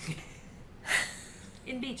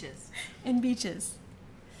 In Beaches. In Beaches.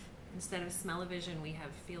 Instead of smell-o-vision, we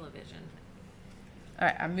have feel-o-vision. All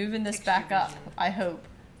right, I'm moving this Texture back up. vision. I hope.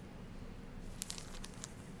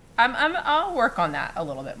 I'll work on that a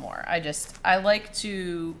little bit more. I like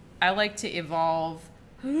to evolve.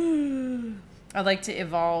 I like to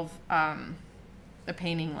evolve a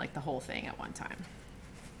painting like the whole thing at one time.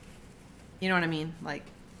 You know what I mean? Like,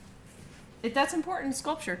 that's important in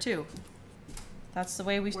sculpture too. That's the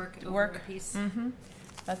way we Work over a piece. Mm-hmm.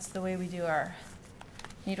 That's the way we do our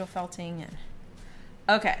needle felting and.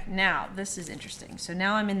 Okay, now this is interesting. So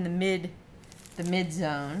now I'm in the mid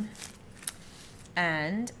zone,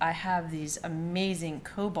 and I have these amazing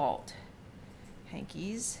cobalt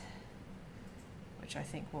hankies, which I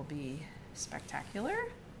think will be spectacular.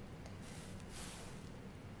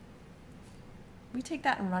 We take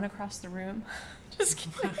that and run across the room. Just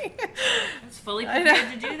kidding. It's fully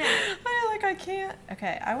prepared to do that. I can't.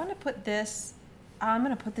 Okay, I want to put this. I'm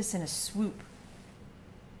going to put this in a swoop.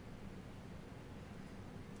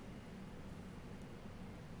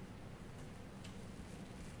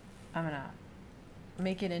 I'm going to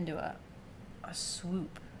make it into a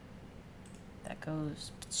swoop that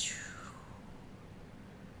goes.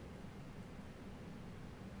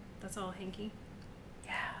 That's all hanky.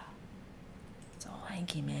 Yeah. It's all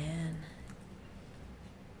hanky, man.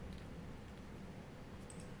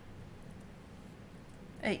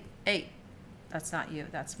 Hey, that's not you.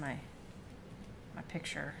 That's my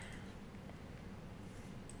picture.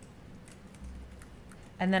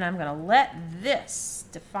 And then I'm going to let this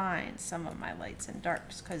define some of my lights and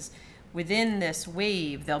darks, because within this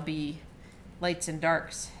wave, there'll be lights and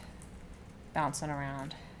darks bouncing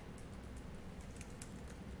around.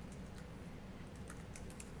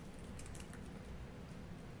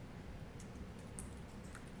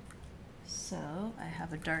 So I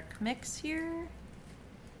have a dark mix here.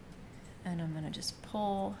 And I'm going to just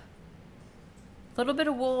pull. A little bit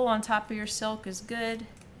of wool on top of your silk is good.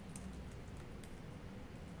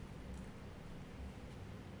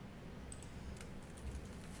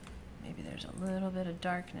 Maybe there's a little bit of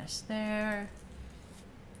darkness there.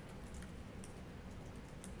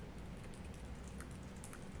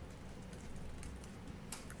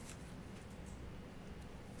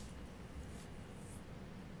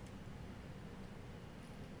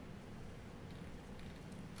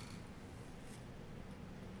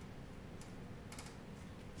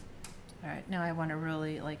 All right, now I want to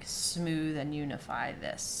really like smooth and unify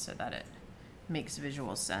this so that it makes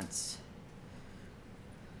visual sense.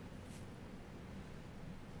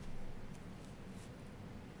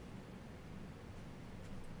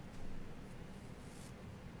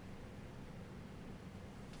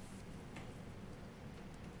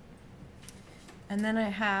 And then I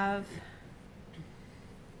have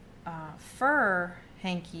fur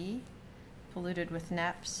hanky polluted with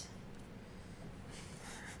neps.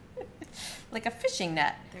 Like a fishing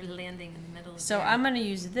net. They're landing in the middle of So I'm going to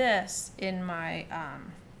use this in my,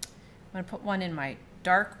 I'm going to put one in my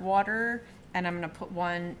dark water, and I'm going to put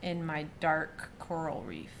one in my dark coral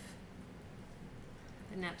reef.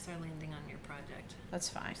 The naps are landing on your project. That's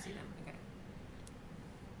fine. See them? Okay.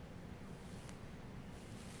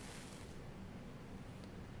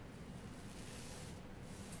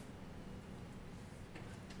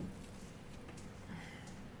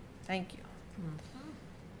 Thank you. Mm-hmm.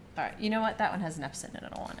 All right, you know what? That one has an Epson in it. I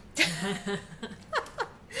don't want it.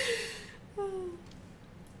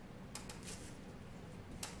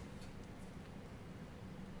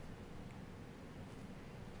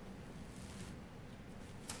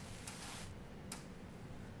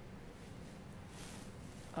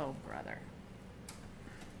 Oh, brother.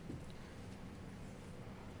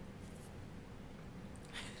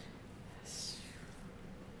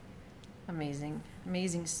 Amazing.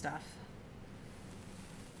 Amazing stuff.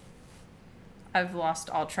 I've lost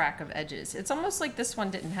all track of edges. It's almost like this one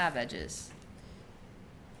didn't have edges.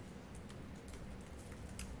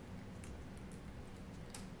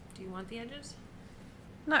 Do you want the edges?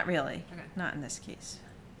 Not really. Okay. Not in this case.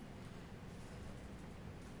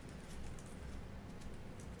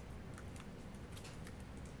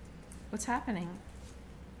 What's happening?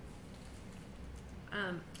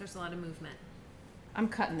 There's a lot of movement. I'm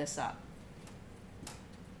cutting this up.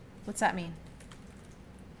 What's that mean?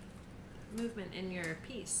 Movement in your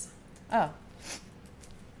piece. Oh.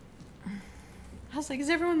 I was like, is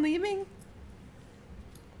everyone leaving?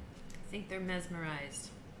 I think they're mesmerized.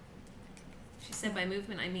 She said by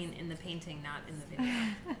movement, I mean in the painting, not in the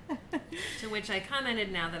video. To which I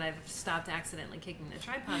commented, now that I've stopped accidentally kicking the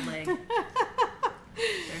tripod leg,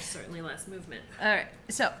 there's certainly less movement. All right.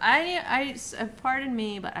 So pardon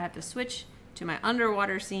me, but I have to switch to my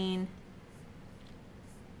underwater scene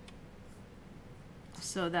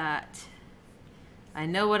so that I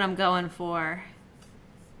know what I'm going for.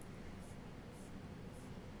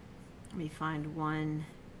 Let me find one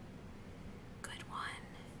good one.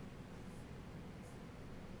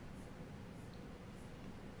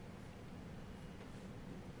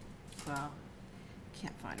 Well,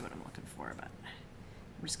 can't find what I'm looking for, but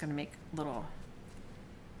I'm just gonna make little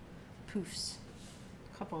poofs,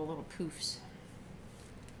 a couple of little poofs.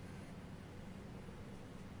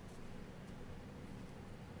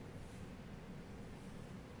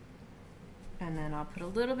 And then I'll put a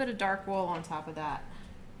little bit of dark wool on top of that,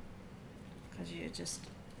 because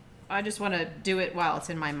I just want to do it while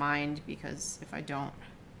it's in my mind, because if I don't,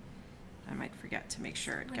 I might forget to make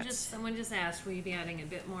sure it gets. Someone just asked, will you be adding a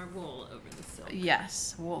bit more wool over the silk?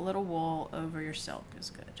 Yes, a little wool over your silk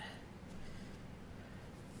is good.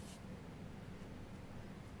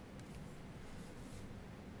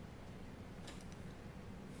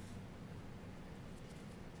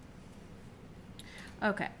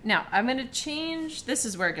 Okay, now I'm gonna change. This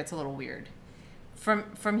is where it gets a little weird.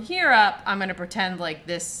 From here up, I'm gonna pretend like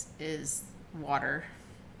this is water,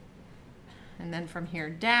 and then from here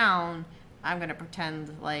down, I'm gonna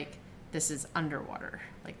pretend like this is underwater.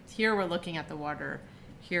 Like here we're looking at the water,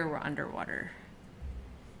 here we're underwater.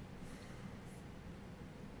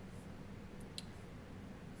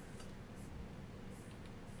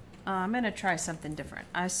 I'm gonna try something different.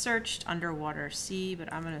 I searched underwater sea,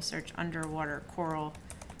 but I'm gonna search underwater coral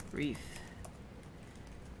reef.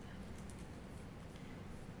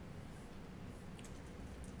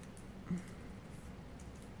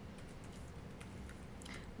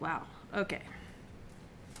 Wow. Okay.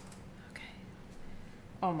 Okay.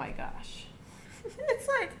 Oh my gosh.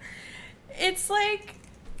 it's like,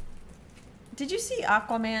 did you see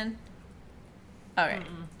Aquaman? Okay.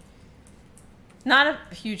 Mm-mm. Not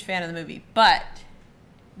a huge fan of the movie, but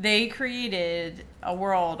they created a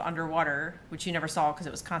world underwater, which you never saw because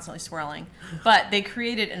it was constantly swirling. But they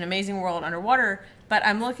created an amazing world underwater. But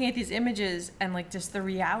I'm looking at these images, and like just the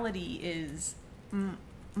reality is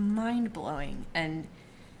mind blowing, and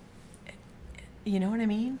you know what I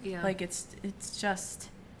mean? Yeah. Like it's just.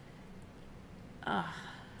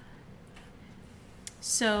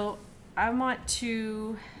 So I want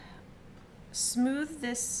to smooth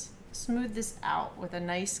this out with a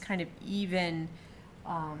nice kind of even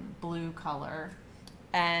blue color,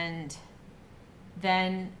 and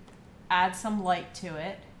then add some light to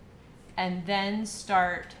it, and then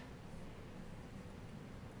start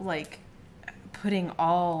like putting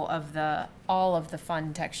all of the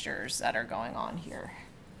fun textures that are going on here.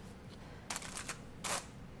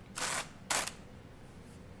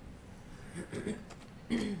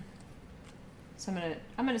 So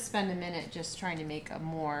I'm gonna spend a minute just trying to make a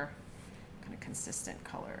more kind of consistent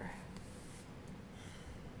color.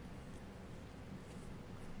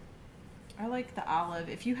 I like the olive.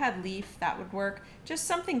 If you had leaf, that would work. Just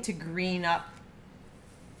something to green up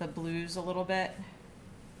the blues a little bit.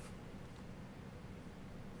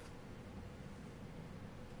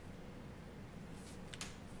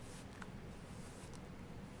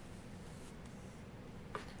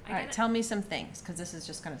 All right, tell me some things, because this is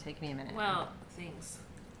just going to take me a minute. Well, things.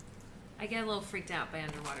 I get a little freaked out by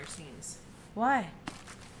underwater scenes. Why?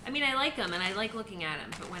 I mean, I like them, and I like looking at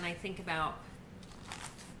them, but when I think about...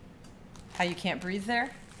 How you can't breathe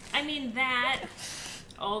there? I mean, that,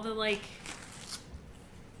 all the, like,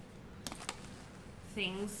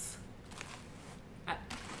 things. I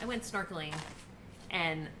went snorkeling,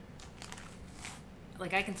 and,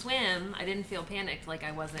 like, I can swim. I didn't feel panicked, like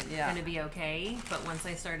I wasn't going to be okay. But once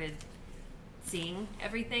I started seeing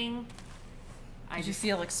everything, Did you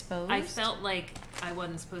feel exposed? I felt like I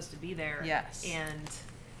wasn't supposed to be there. Yes. And,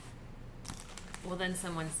 well, then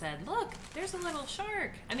someone said, look, there's a little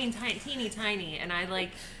shark. I mean, teeny tiny. And I,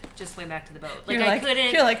 like, just went back to the boat. Like, I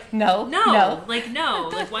couldn't. You're like, no. Like, no.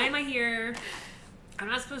 Like, why am I here? I'm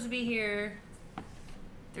not supposed to be here.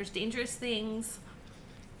 There's dangerous things.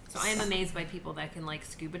 So I am amazed by people that can, like,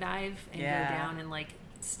 scuba dive and go down and, like,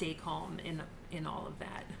 stay calm in all of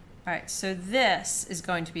that. All right, so this is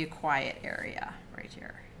going to be a quiet area right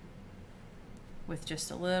here with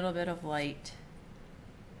just a little bit of light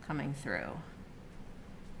coming through.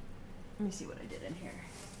 Let me see what I did in here.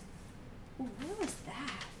 Ooh, where was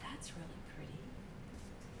that? That's really pretty.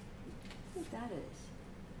 What do you think that is?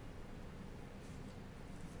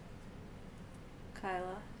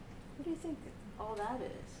 Kyla, what do you think all that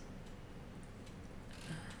is?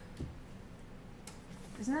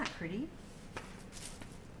 Isn't that pretty?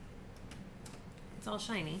 It's all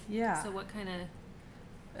shiny. Yeah. So what kind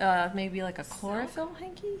of... maybe like a chlorophyll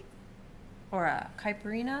hanky? Or a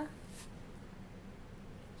kyperina?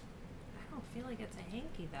 I don't feel like it's a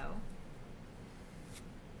hanky, though.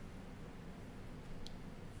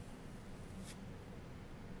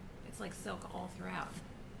 It's like silk all throughout.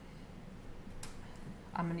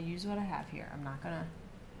 I'm gonna use what I have here. I'm not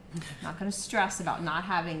gonna stress about not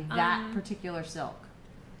having that particular silk.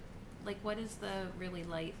 Like, what is the really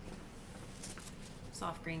light,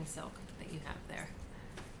 soft green silk that you have there?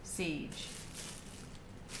 Sage.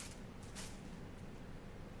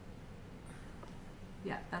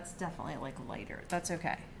 Yeah, that's definitely like lighter. That's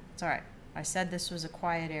okay. It's all right. I said this was a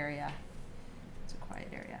quiet area. It's a quiet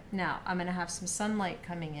area. Now, I'm gonna have some sunlight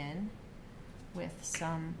coming in with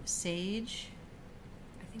some sage.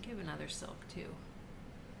 I think you have another silk, too.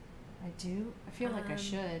 I do? I feel like I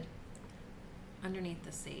should. Underneath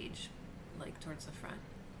the sage, like towards the front.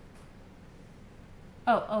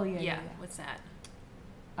 Oh, yeah. What's that?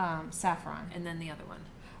 Saffron. And then the other one.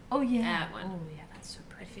 Oh, yeah. That one. Oh, yeah, that's so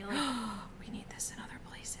pretty. I feel like... we need this in other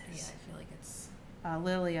places. Yeah, I feel like it's...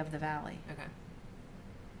 Lily of the Valley. Okay.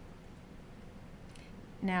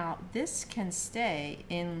 Now, this can stay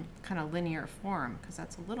in kind of linear form because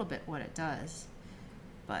that's a little bit what it does.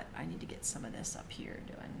 But I need to get some of this up here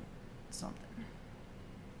doing something.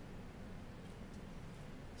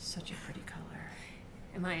 Such a pretty color.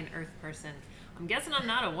 Am I an earth person? I'm guessing I'm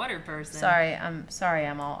not a water person. Sorry,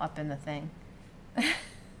 I'm all up in the thing.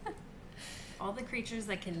 All the creatures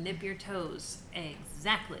that can nip your toes.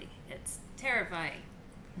 Exactly. It's terrifying.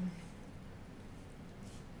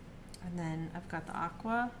 And then I've got the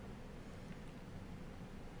aqua.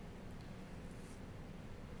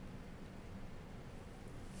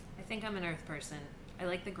 I think I'm an earth person. I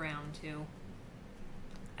like the ground too.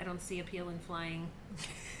 I don't see appeal in flying.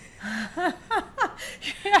 I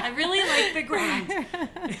really like the ground. Okay,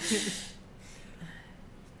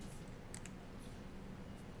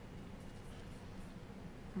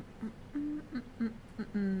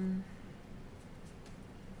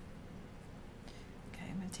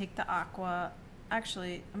 I'm gonna take the aqua.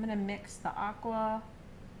 Actually, I'm gonna mix the aqua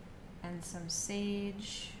and some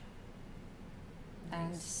sage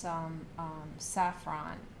and some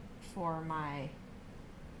saffron for my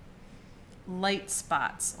light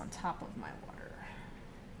spots on top of my water.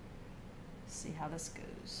 See how this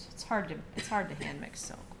goes. It's hard to hand mix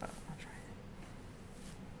silk, but I'll try it.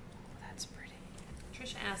 Oh, that's pretty.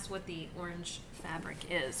 Trisha asked what the orange fabric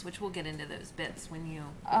is, which we'll get into those bits when you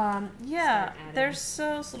yeah, there's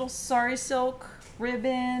those little sari silk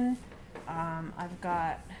ribbon. I've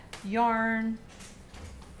got yarn.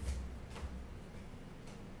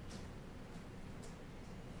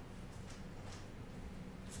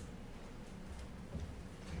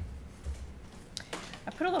 I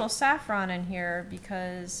put a little saffron in here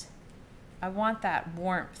because I want that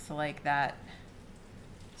warmth, like that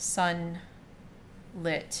sun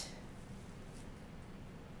lit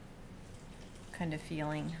kind of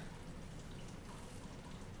feeling.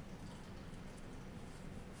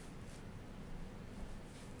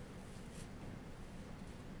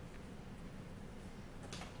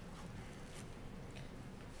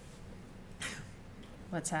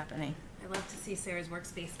 What's happening? I love to see Sarah's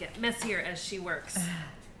workspace get messier as she works.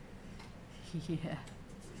 Yeah.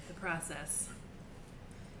 the process.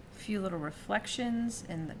 A few little reflections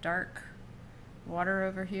in the dark water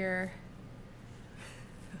over here.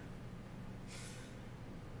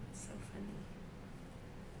 So funny.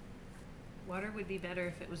 Water would be better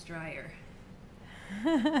if it was drier.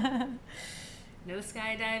 No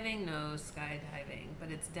skydiving, but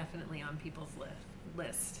it's definitely on people's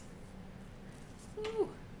list. Ooh.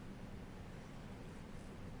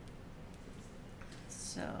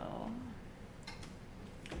 So,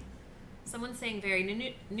 Someone's saying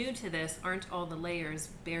very new to this, aren't all the layers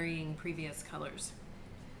burying previous colors?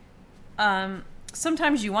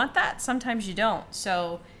 sometimes you want that, sometimes you don't.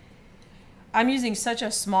 So I'm using such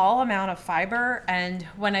a small amount of fiber, and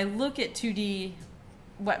when I look at 2D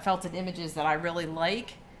wet felted images that I really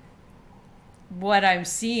like, what I'm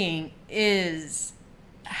seeing is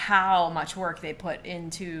how much work they put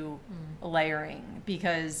into layering,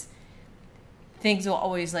 because things will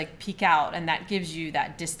always like peek out, and that gives you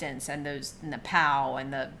that distance and those and the pow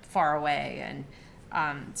and the far away, and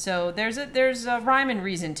so there's a rhyme and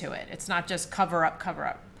reason to it. It's not just cover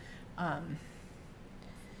up.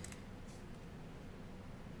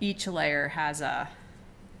 Each layer has a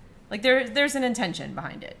there's an intention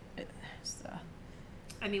behind it.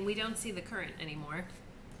 I mean, we don't see the current anymore.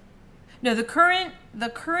 No, the current,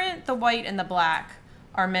 the white, and the black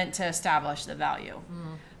are meant to establish the value.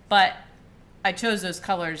 But I chose those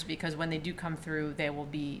colors because when they do come through, they will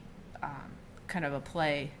be kind of a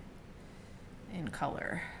play in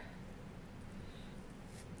color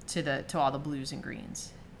to all the blues and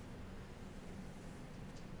greens.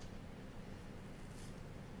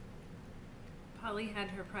 Polly had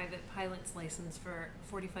her private pilot's license for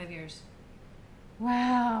 45 years.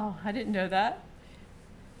 Wow, I didn't know that.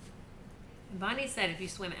 Bonnie said if you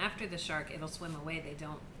swim after the shark, it'll swim away. They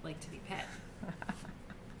don't like to be pet.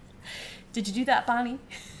 Did you do that, Bonnie?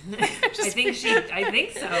 I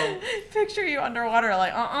think so. Picture you underwater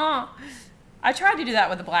like, I tried to do that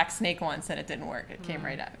with a black snake once and it didn't work. It came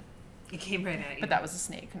right at me. It came right at you. But that was a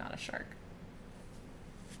snake, not a shark.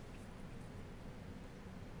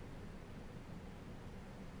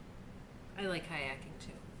 I like kayaking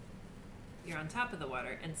too. You're on top of the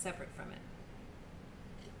water and separate from it.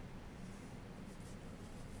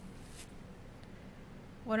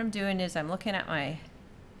 What I'm doing is I'm looking at my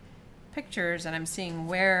pictures and I'm seeing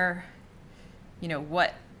where,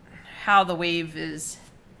 how the wave is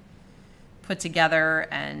put together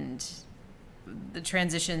and the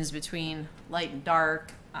transitions between light and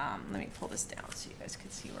dark. Let me pull this down so you guys can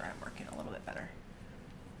see where I'm working a little bit better.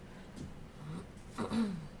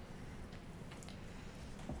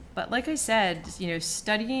 But like I said,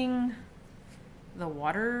 studying the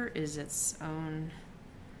water is its own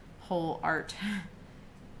whole art.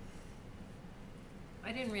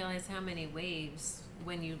 I didn't realize how many waves,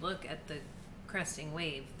 when you look at the cresting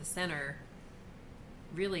wave, the center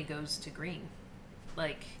really goes to green.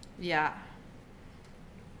 Yeah.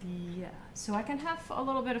 So I can have a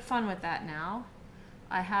little bit of fun with that now.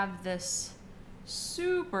 I have this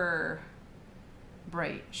super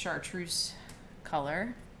bright chartreuse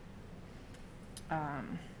color.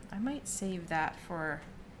 I might save that for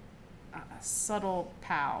a subtle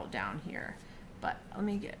pow down here, but let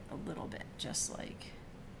me get a little bit just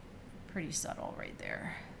pretty subtle right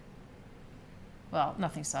there. Well,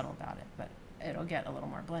 nothing subtle about it, but it'll get a little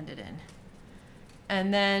more blended in.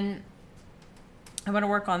 And then I'm going to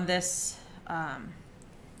work on this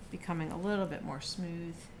becoming a little bit more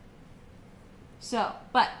smooth. So,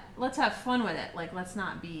 but let's have fun with it. Let's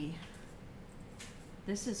not be,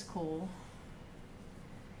 this is cool.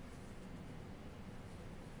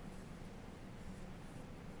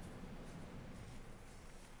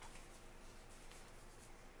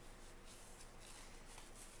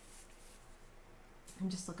 I'm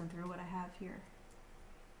just looking through what I have here.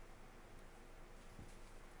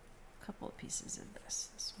 A couple of pieces of this.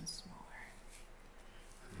 This one's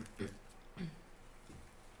smaller.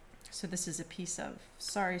 So this is a piece of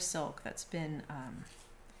sari silk that's been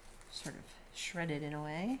sort of shredded in a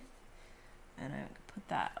way. And I put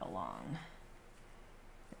that along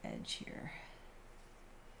the edge here.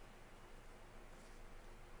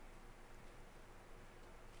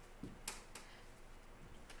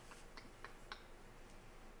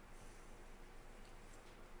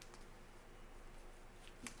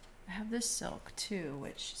 I have this silk too,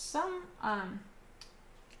 which some,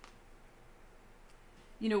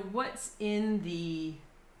 what's in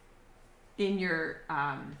your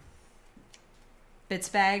bits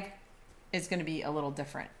bag is going to be a little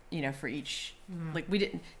different, for each,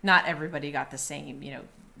 not everybody got the same,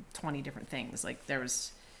 20 different things. There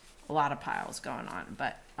was a lot of piles going on,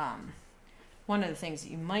 but one of the things that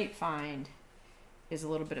you might find is a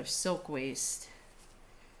little bit of silk waste.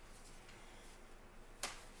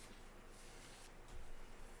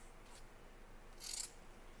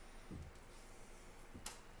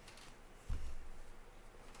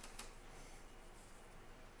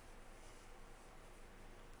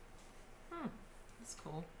 That's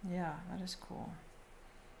cool. Yeah, that is cool.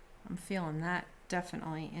 I'm feeling that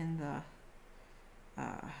definitely in the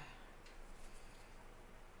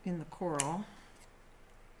coral.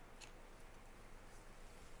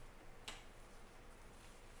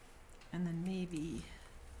 And then maybe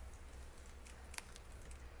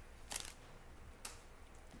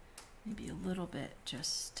a little bit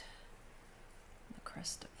just the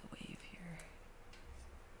crest of the wave here.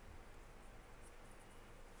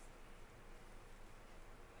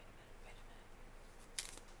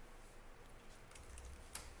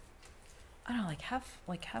 I don't know, have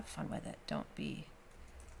fun with it. Don't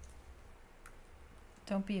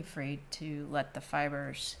be afraid to let the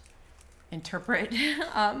fibers interpret.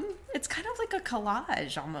 It's kind of like a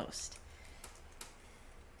collage almost.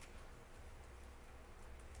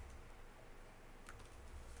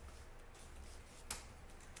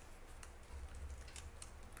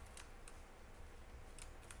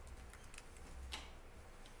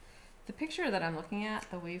 The picture that I'm looking at,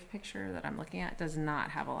 the wave picture that I'm looking at, does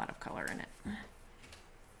not have a lot of color in it.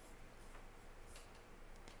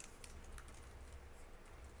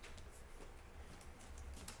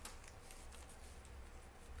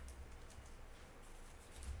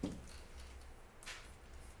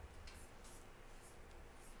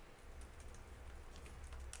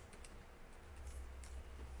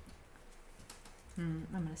 I'm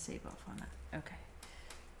going to save off on that. Okay.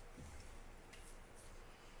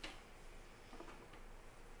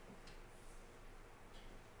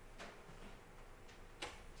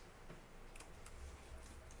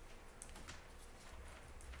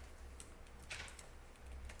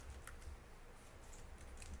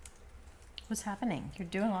 What's happening? You're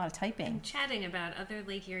doing a lot of typing. I'm chatting about other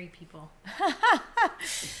Lake Erie people.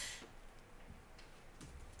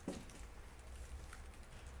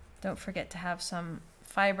 Don't forget to have some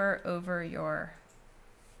fiber over your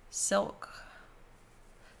silk.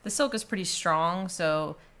 The silk is pretty strong,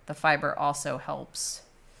 so the fiber also helps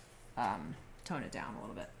tone it down a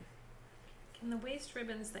little bit. Can the waist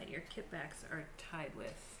ribbons that your kit backs are tied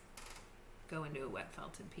with go into a wet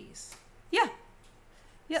felted piece? Yeah.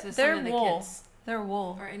 Yeah, So they're some of the wool. kits, They're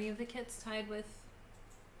wool. are any of the kits tied with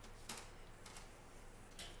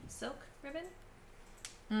silk ribbon?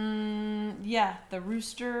 Yeah, the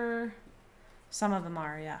rooster, some of them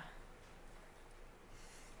are, yeah.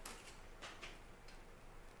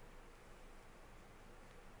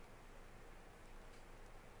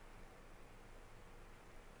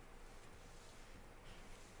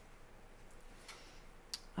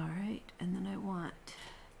 All right, and then I want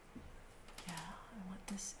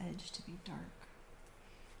this edge to be dark.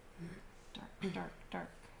 Dark, dark, dark.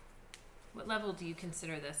 What level do you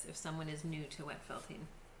consider this if someone is new to wet felting?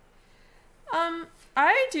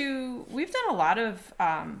 We've done a lot of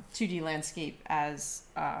 2D landscape as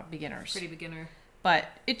beginners. Pretty beginner. But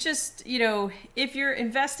it just, if you're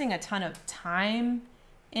investing a ton of time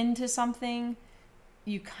into something,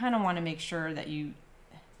 you kind of want to make sure that you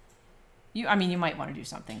might want to do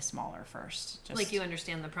something smaller first. Just, Like you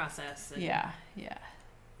understand the process. And yeah.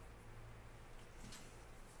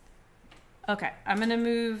 Okay, I'm going to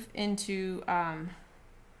move into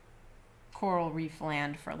coral reef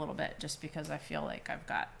land for a little bit, just because I feel like I've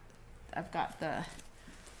got the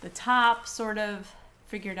top sort of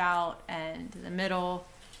figured out and the middle,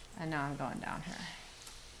 and now I'm going down here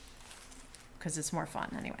because it's more fun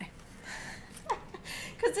anyway.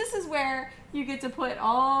 Because this is where you get to put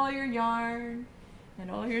all your yarn and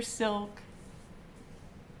all your silk.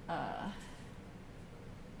 Have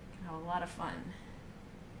a lot of fun.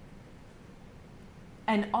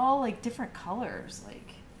 And all like different colors,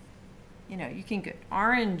 like, you can get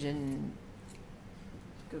orange and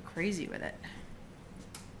go crazy with it.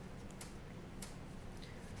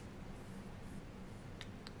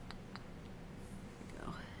 There we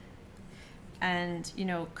go. And,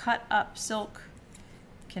 cut up silk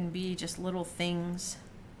can be just little things.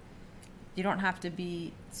 You don't have to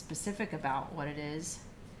be specific about what it is.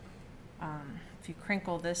 If you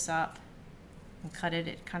crinkle this up and cut it,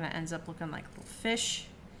 it kind of ends up looking like a little fish.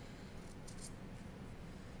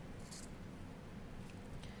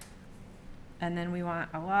 And then we want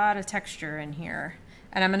a lot of texture in here.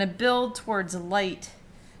 And I'm going to build towards light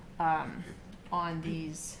on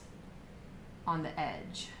the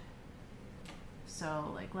edge.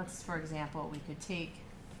 So like, for example, we could take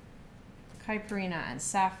Kyparina and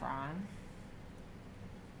Saffron.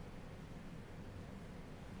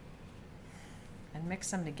 and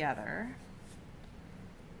mix them together.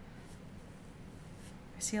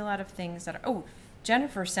 I see a lot of things that are, oh,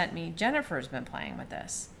 Jennifer's been playing with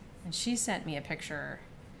this, and she sent me a picture,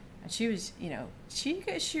 and she was, you know, she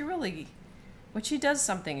really, when she does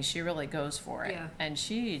something, she really goes for it. Yeah. And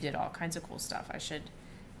she did all kinds of cool stuff. I should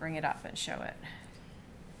bring it up and show it.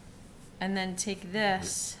 And then take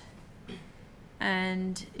this,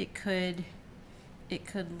 and it could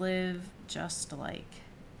live just like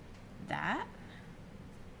that.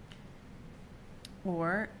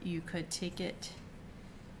 Or you could take it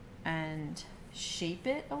and shape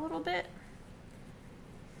it a little bit.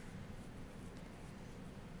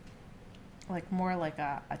 Like more like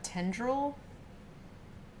a tendril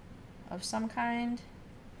of some kind.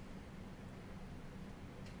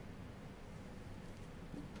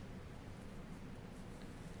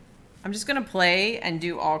 I'm just gonna play and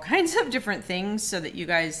do all kinds of different things so that you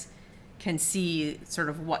guys can see sort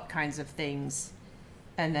of what kinds of things,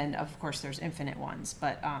 and then of course there's infinite ones,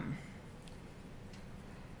 but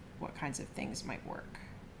what kinds of things might work.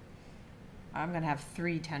 I'm gonna have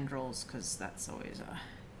 3 tendrils because that's always a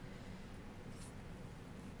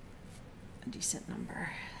decent number.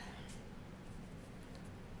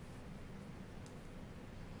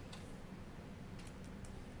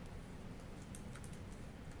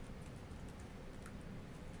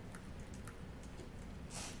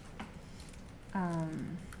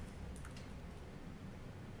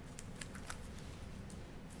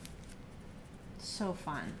 So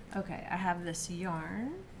fun. Okay, I have this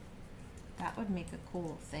yarn. That would make a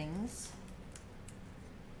cool things.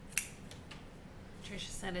 Trisha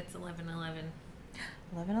said it's 11:11.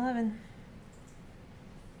 11:11.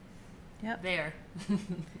 Yep. There.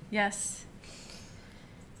 Yes.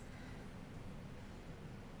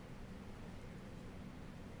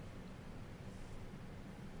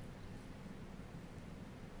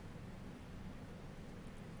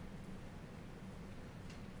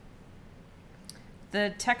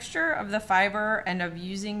 The texture of the fiber and of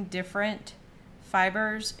using different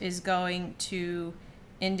fibers is going to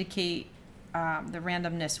indicate the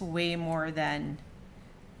randomness way more than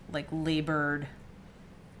like labored,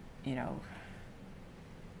 you know,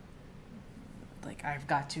 like I've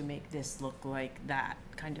got to make this look like that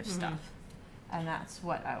kind of stuff. And that's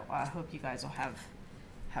what I hope you guys will have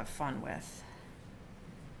fun with.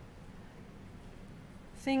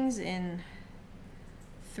 Things in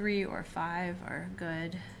 3 or 5 are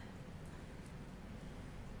good. I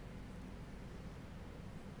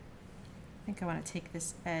think I want to take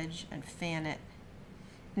this edge and fan it.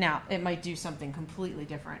 Now, it might do something completely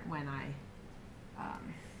different when I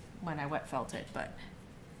wet felt it, but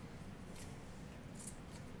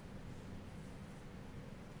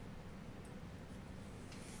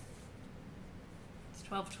It's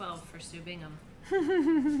 12:12 for Sue Bingham.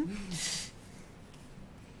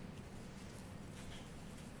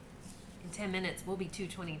 In 10 minutes, we'll be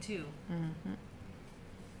 2:22. Mm-hmm.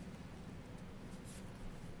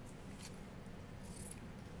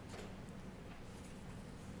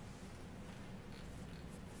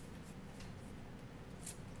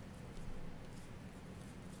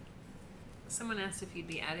 Someone asked if you'd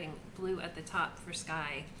be adding blue at the top for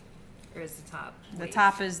sky, or is the top The wave?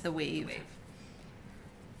 top is the wave. Wave.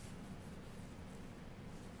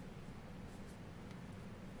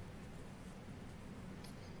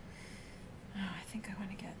 Oh, I think I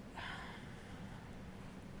want to get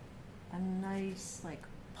a nice like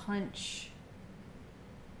punch.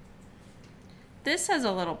 This has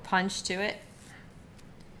a little punch to it.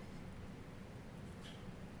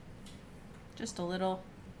 Just a little.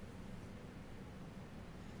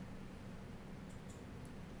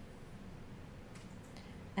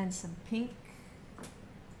 And some pink.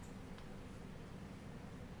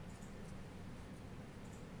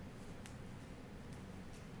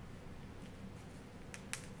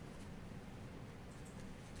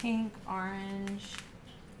 Pink, orange.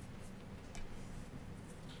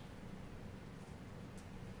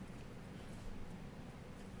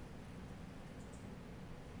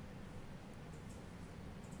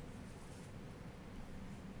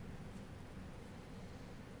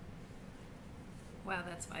 Wow,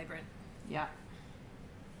 that's vibrant. Yeah.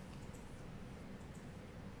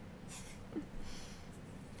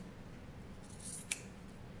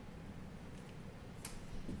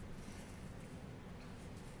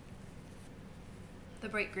 The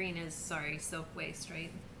bright green is, sorry, silk waist,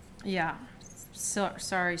 right? Yeah.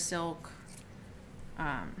 Sorry silk.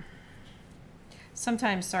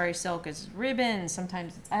 Sometimes sari silk is ribbon.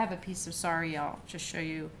 Sometimes I have a piece of sari. I'll just show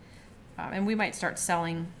you. And we might start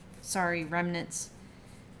selling sari remnants.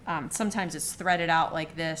 Sometimes it's threaded out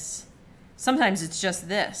like this. Sometimes it's just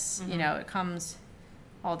this. You know, it comes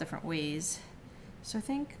all different ways. So I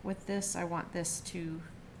think with this, I want this to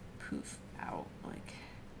poof out like,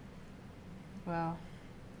 well,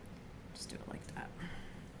 just do it like that.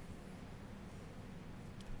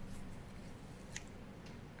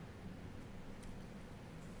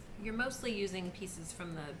 You're mostly using pieces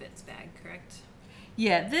from the bits bag, correct?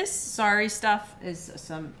 Yeah, this sorry stuff is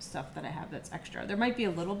some stuff that I have that's extra. There might be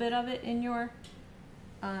a little bit of it in your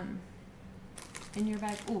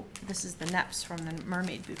bag. Ooh, this is the neps from the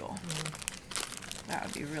Mermaid Boodle. That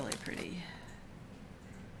would be really pretty.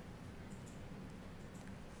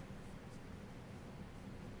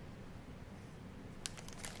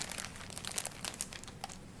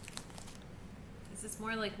 Is this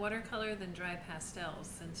more like watercolor than dry pastels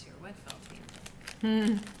since you're wet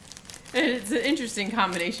felting? It's an interesting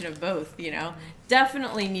combination of both, you know.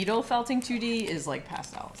 Definitely needle felting 2D is like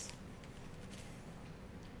pastels.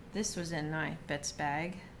 This was in my bits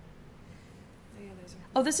bag. Oh, yeah, those are...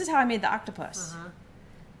 Oh, this is how I made the octopus. Uh-huh.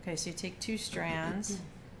 Okay, so you take 2 strands,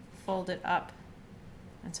 fold it up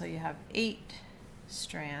until you have 8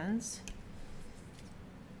 strands.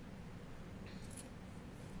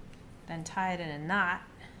 Then tie it in a knot.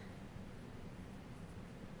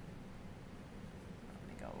 Let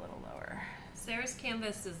me go a little lower. Sarah's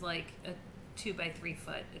canvas is like a 2 by 3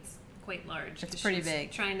 foot. It's quite large. It's 'cause pretty she's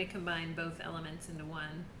big. Trying to combine both elements into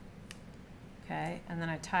one. Okay, and then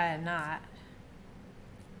I tie a knot.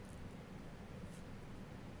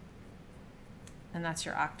 And that's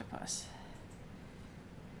your octopus.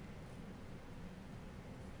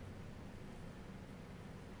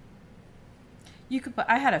 You could put,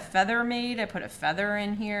 I had a feather made, I put a feather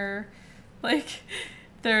in here. Like,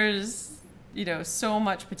 there's, you know, so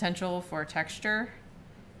much potential for texture.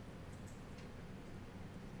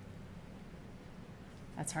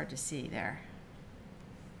 That's hard to see there.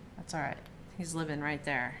 That's all right. He's living right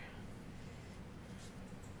there.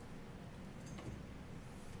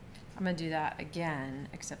 I'm gonna do that again,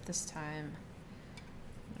 except this time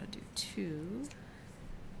I'm gonna do 2.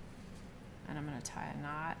 And I'm gonna tie a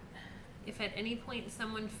knot. If at any point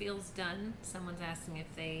someone feels done, someone's asking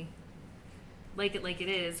if they like it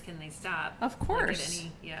is, can they stop? Of course. Like at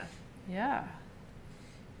any, yeah. Yeah.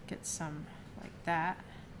 Get some like that.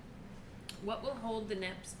 What will hold the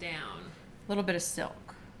nips down? A little bit of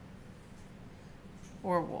silk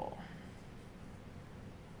or wool.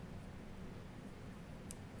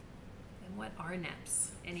 And what are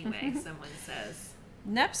nips anyway? Someone says.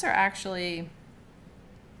 Neps are actually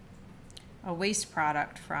a waste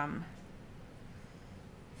product from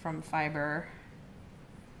fiber.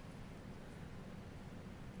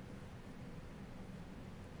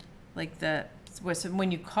 Like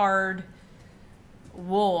when you card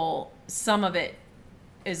wool, some of it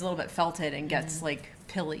is a little bit felted and gets like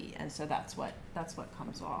pilly, and so that's what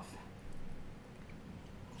comes off.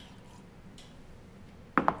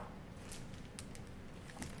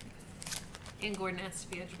 And Gordon asked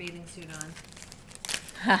if you had your bathing suit on.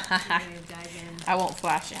 You're gonna dive in. I won't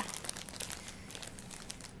flash you.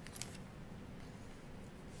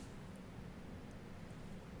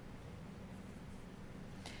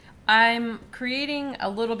 I'm creating a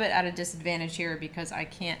little bit at a disadvantage here because I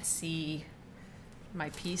can't see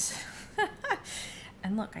my piece.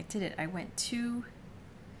 And look, I did it. I went 2.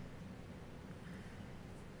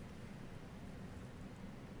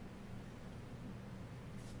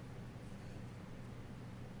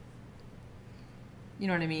 You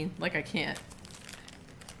know what I mean? Like I can't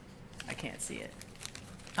see it.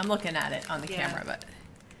 I'm looking at it on the camera, but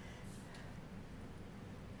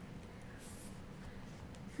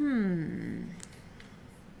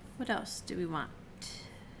what else do we want?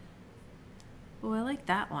 Oh, I like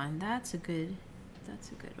that one. That's a good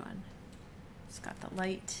one. It's got the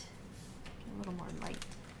light, a little more light.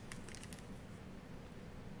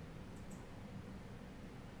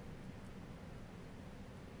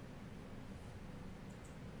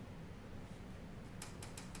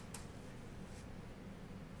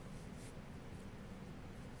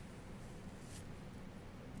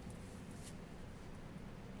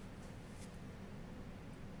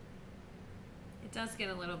 It does get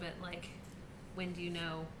a little bit like, when do you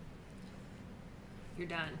know you're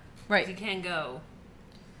done? Right. 'Cause you can go.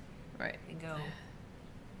 Right. And go.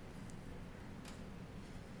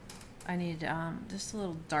 I need just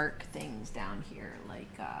little dark things down here,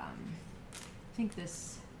 like I think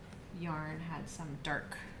this yarn had some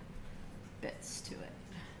dark bits to it.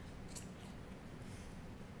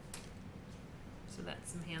 So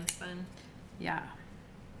that's some hand spun. Yeah.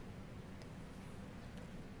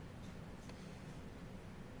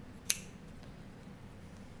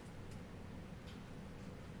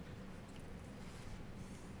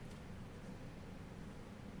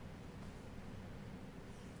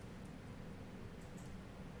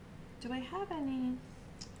 Do I have any?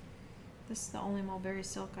 This is the only mulberry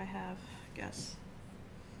silk I have, I guess.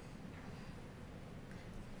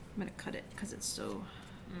 I'm gonna cut it because it's so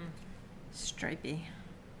stripy.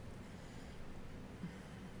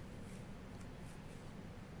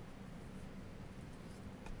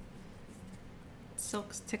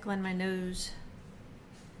 Silk's tickling my nose.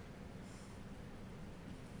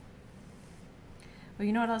 Well,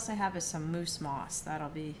 you know what else I have is some moose moss. That'll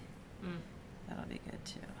be good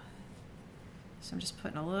too. So I'm just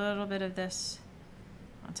putting a little bit of this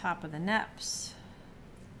on top of the neps.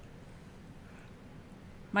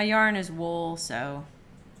 My yarn is wool, so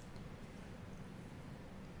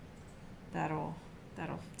that'll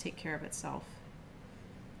take care of itself.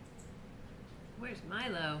 Where's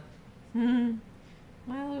Milo?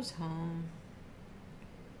 Milo's home.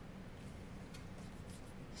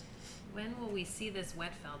 When will we see this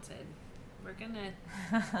wet felted? We're gonna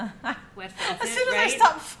wet felt it, As soon as right? I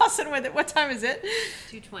stop fussing with it, what time is it?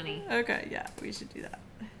 2:20. Okay, yeah, we should do that.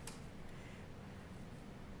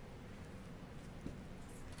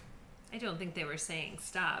 I don't think they were saying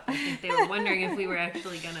stop. I think they were wondering if we were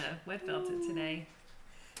actually gonna wet felt it today.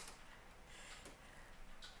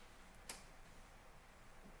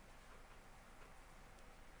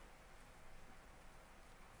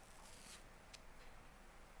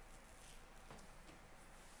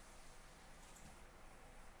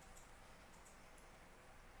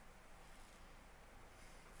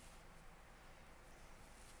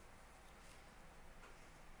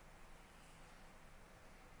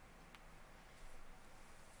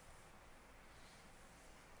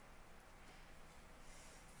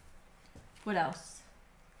 What else?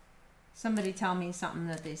 Somebody tell me something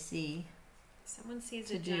that they see. Someone sees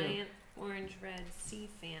To a do. giant orange-red sea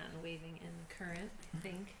fan waving in the current, I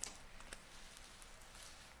think.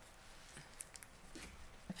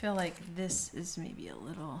 I feel like this is maybe a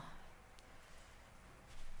little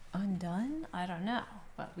undone. I don't know,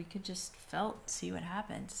 but we could just see what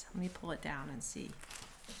happens. Let me pull it down and see.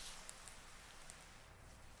 I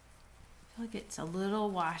feel like it's a little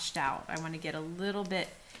washed out. I want to get a little bit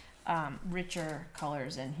richer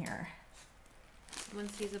colors in here. Someone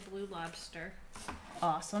sees a blue lobster.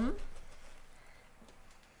 Awesome.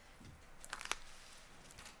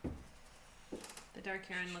 The dark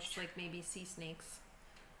yarn looks like maybe sea snakes.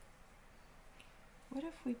 What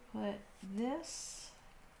if we put this?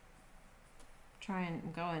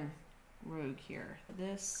 I'm going rogue here.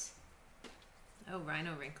 This. Oh,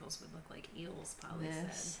 rhino wrinkles would look like eels, Polly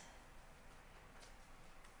This. said.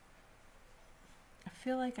 I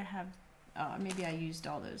feel like I have. Oh, maybe I used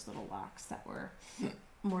all those little locks that were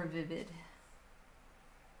more vivid.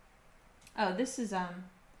 Oh, this is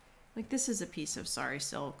like this is a piece of sari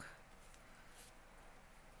silk.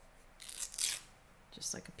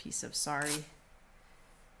 Just like a piece of sari.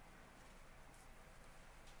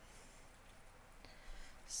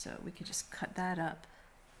 So we could just cut that up,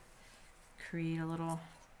 create a little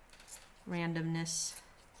randomness.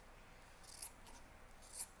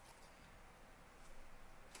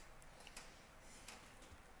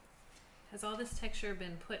 Has all this texture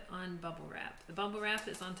been put on bubble wrap? The bubble wrap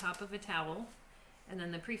is on top of a towel, and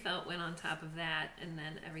then the pre-felt went on top of that, and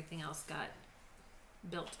then everything else got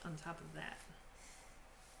built on top of that.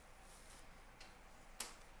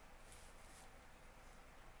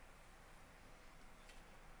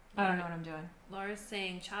 I don't know what I'm doing. Laura's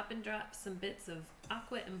saying chop and drop some bits of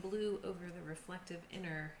aqua and blue over the reflective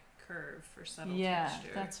inner curve for subtle texture.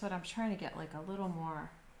 Yeah, that's what I'm trying to get, like a little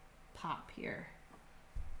more pop here.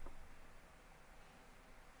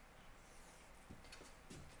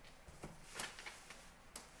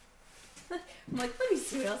 I'm like, let me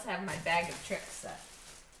see what else I have in my bag of tricks.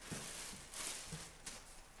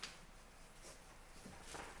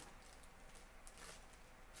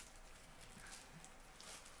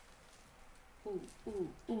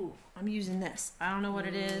 Ooh. I'm using this. I don't know what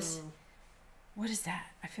it is. Ooh. What is that?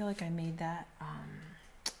 I feel like I made that.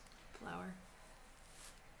 Flower.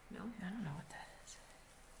 No? I don't know what that is.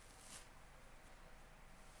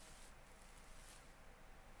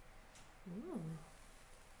 Ooh.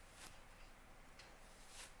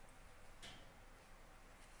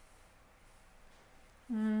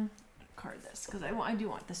 Card this because I do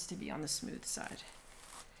want this to be on the smooth side.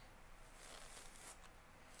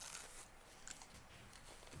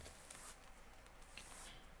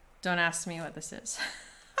 Don't ask me what this is.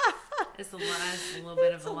 It's a lot. It's a little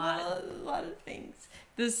bit of a lot. A lot of things.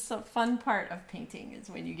 This fun part of painting is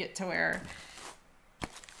when you get to where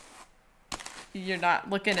you're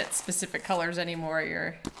not looking at specific colors anymore.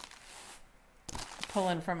 You're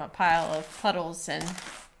pulling from a pile of puddles and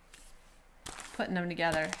putting them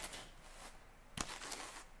together.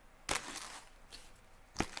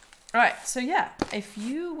 All right, so yeah, if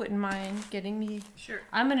you wouldn't mind getting me, Sure.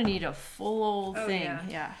 I'm gonna need a full old Oh, thing. yeah.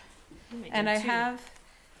 Yeah. I'm making And I two. have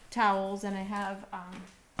towels and I have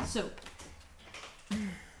soap.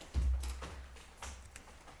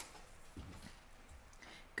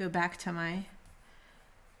 Go back to my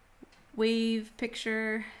wave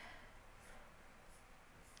picture.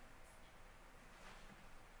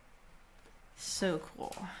 So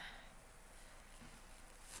cool.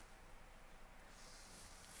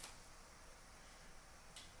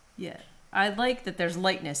 Yeah, I like that there's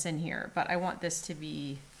lightness in here, but I want this to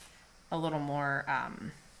be a little more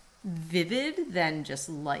vivid than just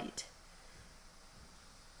light.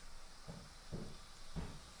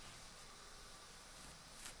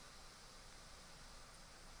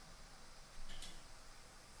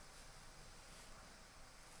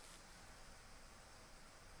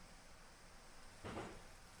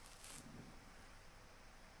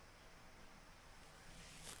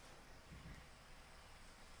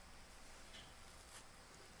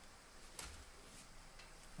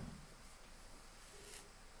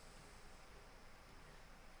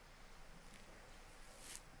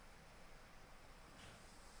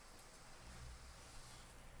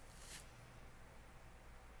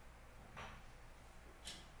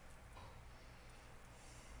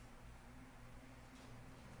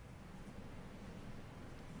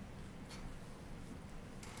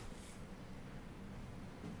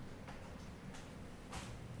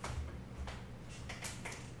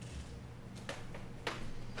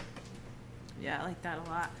 Yeah, I like that a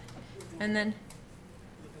lot. And then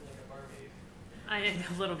Looking like a mermaid.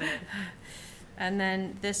 A little bit. and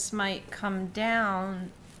then this might come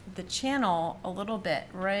down the channel a little bit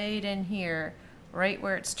right in here, right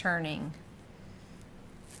where it's turning.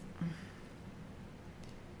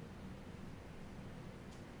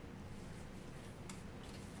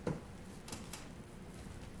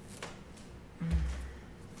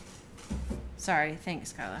 Sorry,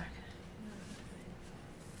 thanks, Skylar.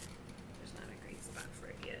 There's not a great spot for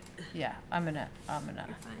it yet. Yeah, I'm gonna You're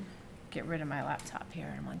fine. get rid of my laptop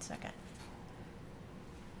here in 1 second.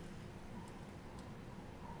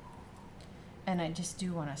 And I just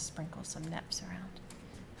do want to sprinkle some neps around.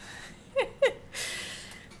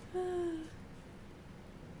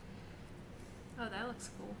 Oh, that looks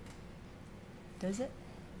cool. Does it?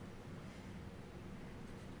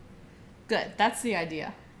 Good. That's the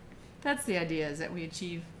idea. That's the idea, is that we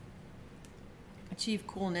achieve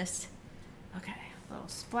coolness. Okay, a little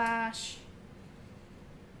splash.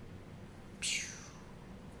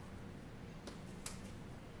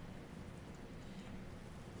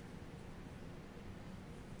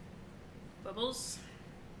 Bubbles.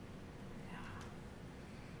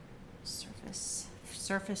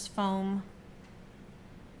 Surface foam.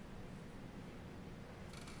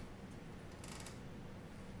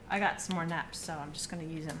 I got some more naps, so I'm just gonna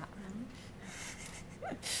use them.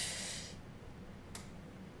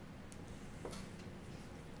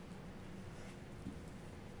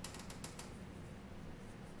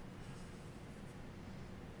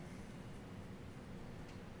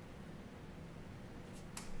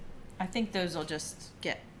 I think those will just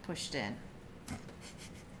get pushed in. Oh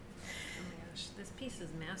my gosh, this piece is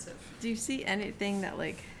massive. Do you see anything that,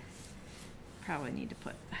 like, probably need to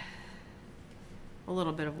put a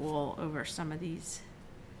little bit of wool over some of these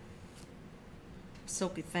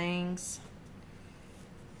silky things?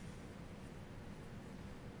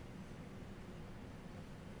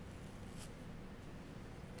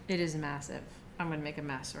 It is massive. I'm gonna make a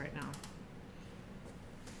mess right now.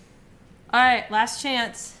 All right, last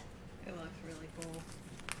chance. It looks really cool.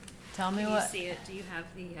 Tell me Can what. you see it? Do you have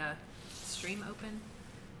the stream open?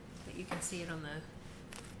 That you can see it on the.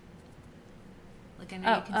 Like I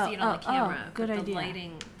know you can see it on the camera, good but idea.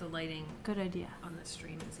 the lighting Good idea. on the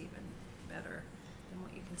stream is even better than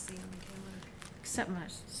what you can see on the camera. Except my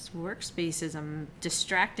workspace is a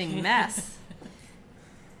distracting mess.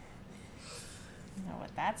 You know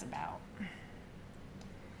what that's about.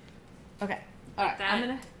 Okay. All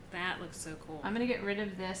right. That looks so cool. I'm gonna get rid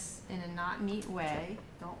of this in a not neat way.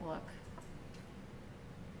 Don't look.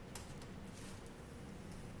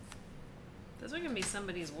 Those are gonna be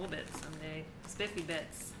somebody's wool bits someday. Spiffy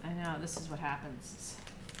bits. I know, this is what happens.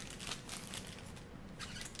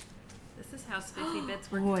 This is how spiffy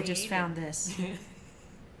bits were Oh, created. I just found this.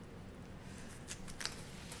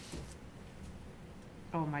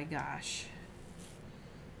 Oh my gosh.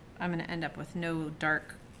 I'm gonna end up with no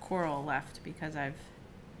dark coral left because I've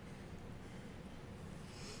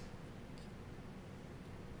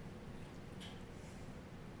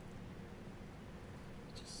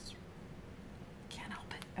just can't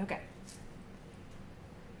help it. Okay.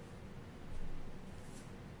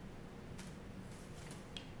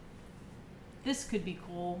 This could be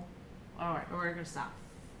cool. All right, we're gonna stop.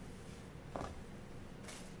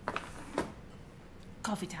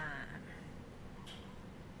 Coffee time.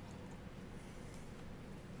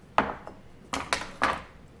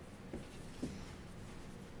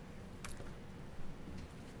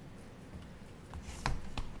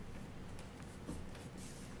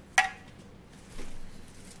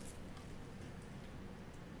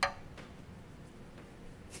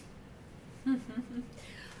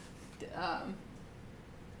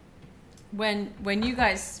 When you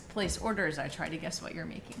guys place orders, I try to guess what you're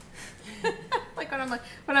making. Like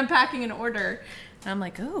when I'm packing an order, and I'm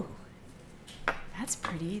like, oh, that's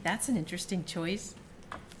pretty. That's an interesting choice.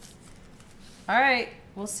 All right,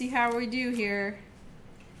 we'll see how we do here.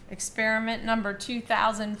 Experiment number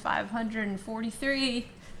 2543.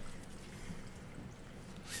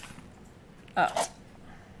 Oh,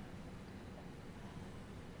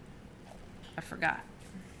 I forgot.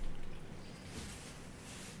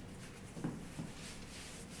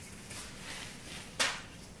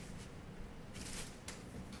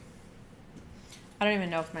 I don't even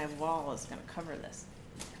know if my wall is going to cover this.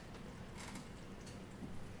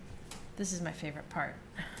 This is my favorite part.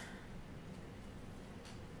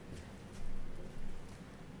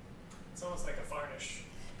 It's almost like a varnish.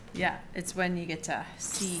 Yeah, it's when you get to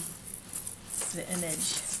see the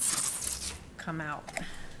image come out.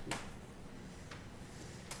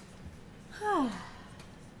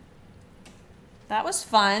 That was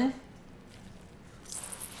fun.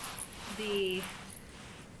 The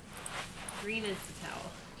green is the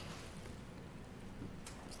towel.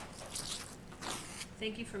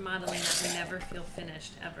 Thank you for modeling that we never feel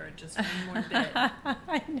finished ever. Just one more bit.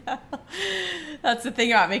 I know. That's the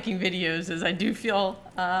thing about making videos is I do feel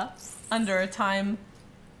under a time.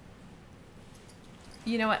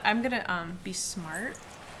 You know what? I'm gonna be smart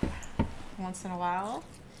once in a while.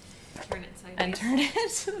 Turn it sideways. And turn it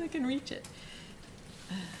so that I can reach it.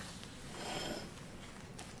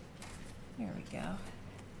 There we go.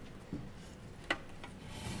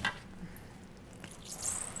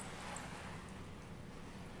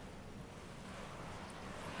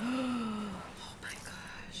 Oh my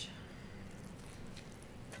gosh.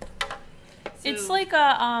 It's like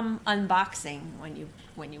a unboxing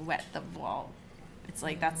when you wet the wall. It's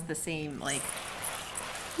like that's the same like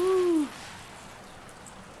whew.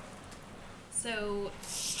 So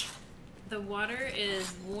the water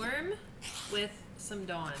is warm with some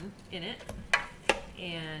Dawn in it,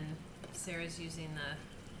 and Sarah's using the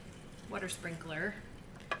water sprinkler.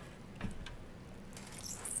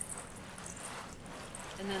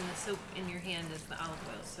 And then the soap in your hand is the olive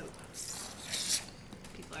oil soap.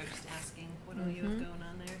 People are just asking, what all you have going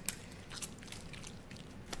on there?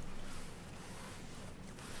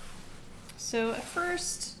 So at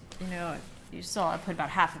first, you know, you saw I put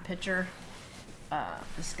about half a pitcher.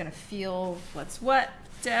 Just gonna feel what's wet.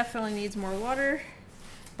 Definitely needs more water.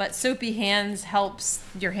 But soapy hands helps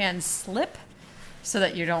your hands slip so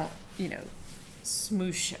that you don't, you know,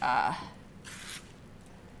 smoosh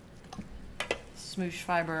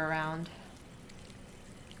fiber around.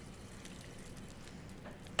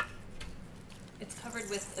 It's covered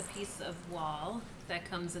with a piece of wall that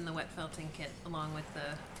comes in the wet felting kit along with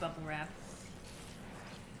the bubble wrap.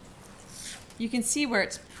 You can see where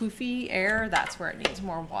it's poofy air, that's where it needs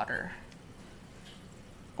more water.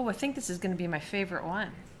 Oh, I think this is going to be my favorite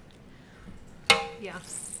one. Yeah.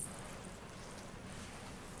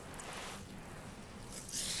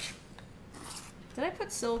 Did I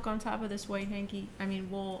put silk on top of this white hanky? I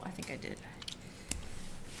mean wool, I think I did.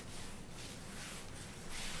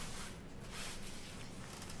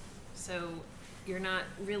 So you're not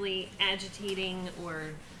really agitating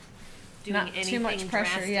or doing Not anything too much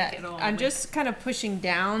pressure drastic yet. at all. I'm just kind of pushing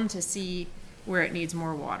down to see where it needs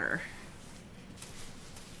more water.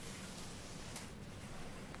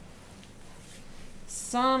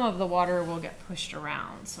 Some of the water will get pushed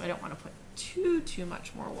around, so I don't want to put too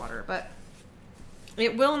much more water, but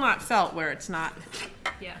it will not felt where it's not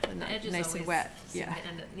yeah, the edges nice always and wet. seem Yeah. to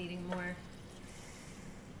end up needing more.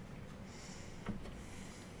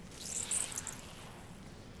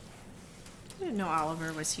 I didn't know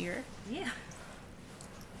Oliver was here. Yeah.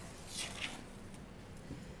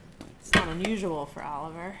 It's not unusual for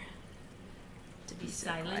Oliver to be so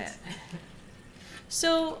silent. quiet.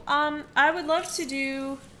 So, I would love to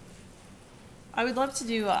do a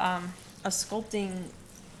sculpting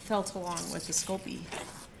felt along with the Sculpey.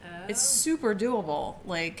 Oh. It's super doable.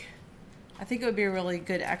 Like, I think it would be a really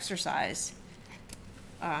good exercise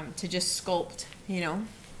to just sculpt, you know?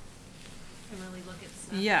 Can really look at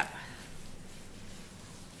stuff. Yeah.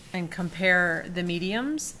 And compare the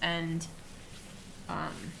mediums and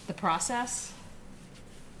the process,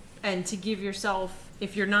 and to give yourself,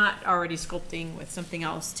 if you're not already sculpting with something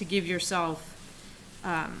else, to give yourself,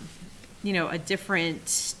 you know, a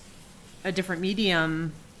different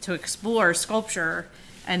medium to explore sculpture,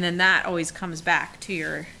 and then that always comes back to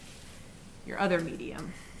your other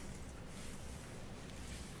medium.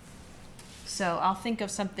 So I'll think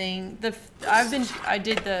of something. I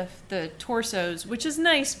did the torsos, which is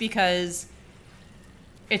nice because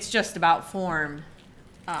it's just about form.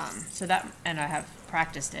 So that, and I have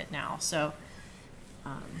practiced it now. So,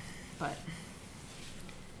 but.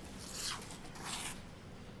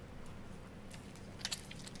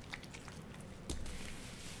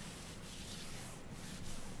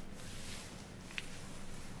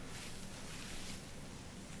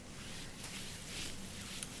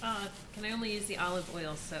 Can I only use the olive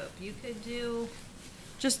oil soap? You could do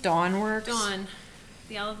Just Dawn works. Dawn.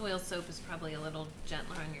 The olive oil soap is probably a little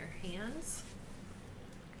gentler on your hands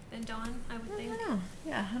than Dawn, I would think. I don't know.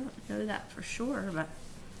 Yeah, I don't know that for sure, but.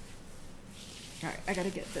 All right, I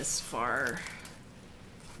gotta get this far.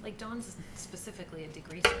 Like Dawn's specifically a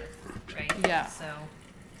degreaser, right? Yeah. So.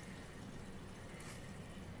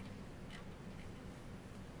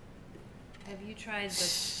 Have you tried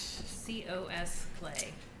the COS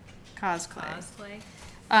clay? Cosplay. Cosplay?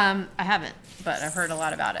 I haven't, but I've heard a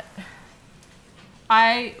lot about it.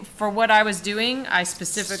 For what I was doing, I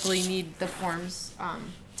specifically need the forms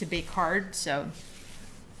to bake hard, so,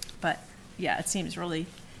 but yeah, it seems really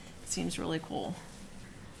cool.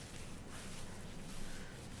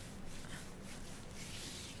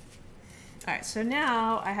 All right, so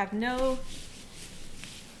now I have no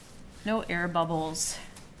air bubbles,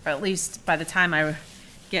 or at least by the time I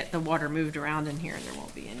get the water moved around in here, there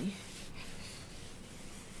won't be any.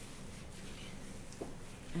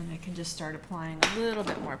 And I can just start applying a little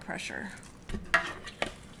bit more pressure.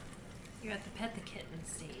 You're at the pet the kitten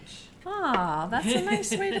stage. Ah, that's a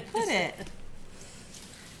nice way to put it.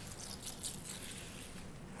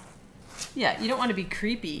 Yeah, you don't want to be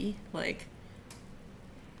creepy, like,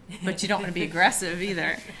 but you don't want to be aggressive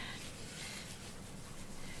either.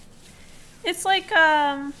 It's like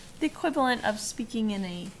the equivalent of speaking in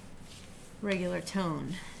a regular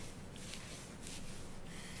tone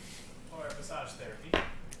Or massage therapy.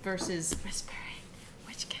 versus whispering,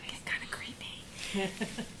 which can get kind of creepy.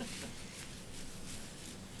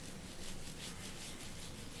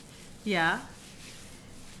 Yeah.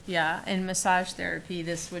 Yeah, in massage therapy,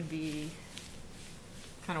 this would be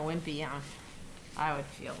kind of wimpy, yeah. I would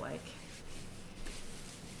feel like.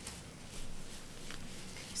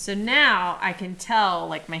 So now I can tell,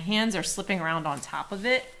 like, my hands are slipping around on top of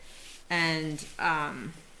it, and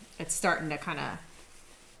it's starting to kind of,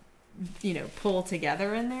 you know, pull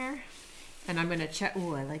together in there. And I'm going to check.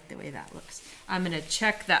 Ooh, I like the way that looks. I'm going to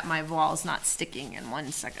check that my voil's not sticking in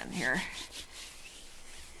 1 second here.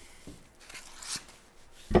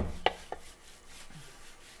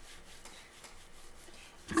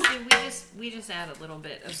 See, we just add a little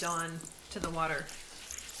bit of Dawn to the water,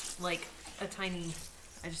 like a tiny.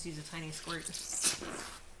 I just use a tiny squirt.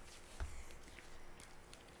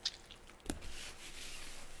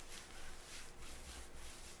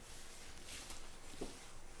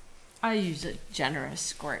 I use a generous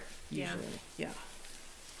squirt usually. Yeah.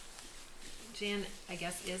 Jan, I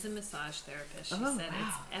guess, is a massage therapist. She Oh, said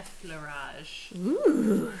wow. it's effleurage.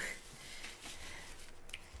 Ooh.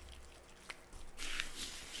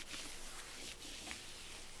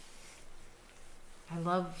 I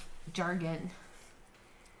love jargon.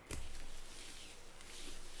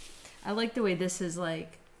 I like the way this is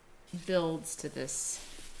like builds to this.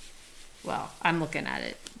 Well, I'm looking at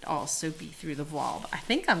it all soapy through the voile, but I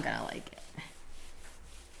think I'm gonna like it.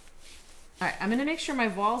 All right, I'm gonna make sure my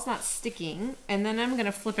voil's not sticking, and then I'm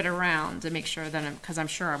gonna flip it around to make sure that because I'm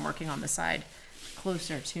sure I'm working on the side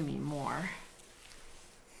closer to me more.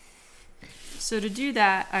 So to do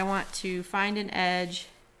that, I want to find an edge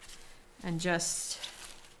and just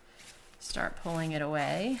start pulling it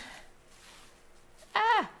away.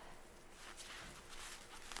 Ah!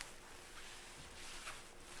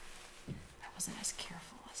 I wasn't as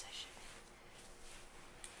careful as I should.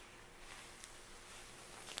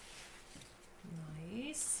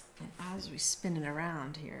 Nice. And as we spin it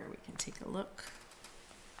around here, we can take a look.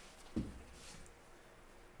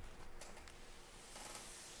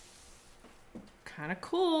 Kind of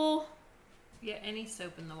cool. Yeah, any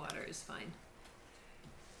soap in the water is fine.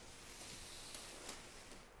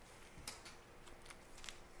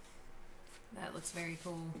 That looks very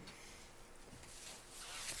cool.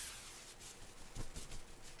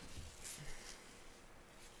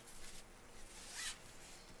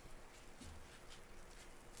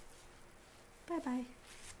 Bye-bye.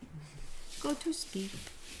 so to speak.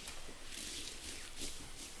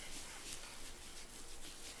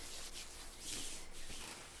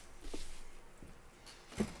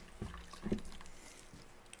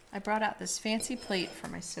 I brought out this fancy plate for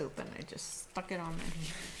my soap and I just stuck it on there.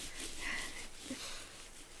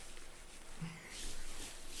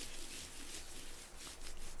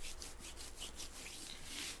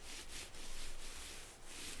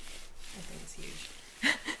 That thing's huge.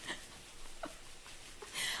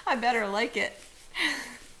 I better like it.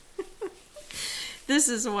 This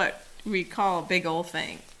is what we call a big old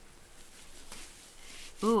thing.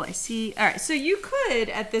 Ooh, I see. All right, so you could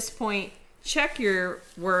at this point check your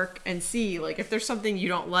work and see like if there's something you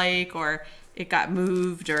don't like or it got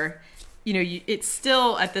moved or it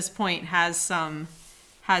still at this point has some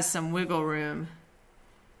wiggle room.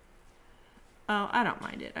 Oh, I don't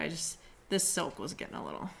mind it. This silk was getting a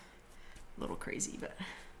little crazy, but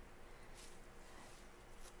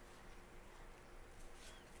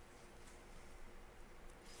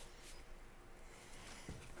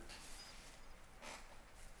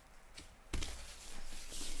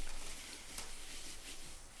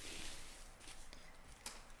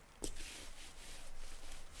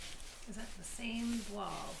Is that the same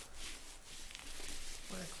voile?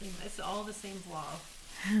 Or clean? It's all the same voile.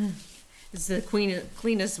 it's the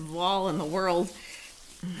cleanest voile in the world.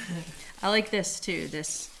 I like this too,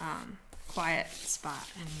 this quiet spot.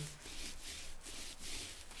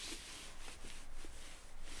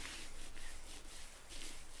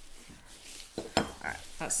 Alright,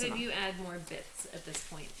 that's Could enough. you add more bits at this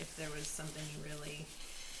point if there was something you really...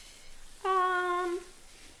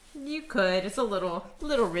 You could. It's a little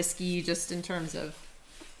risky just in terms of,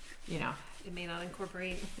 It may not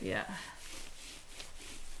incorporate. yeah.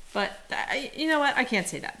 But you know what? I can't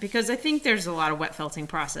say that because I think there's a lot of wet felting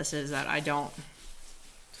processes that I don't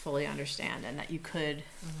fully understand and that you could.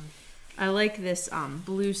 Mm-hmm. I like this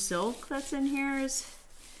blue silk that's in here.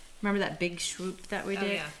 Remember that big swoop that we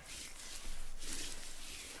did? Yeah.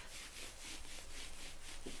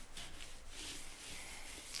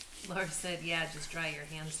 Laura said, yeah, just dry your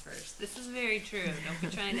hands first. This is very true. Don't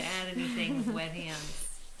be trying to add anything with wet hands.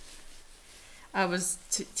 I was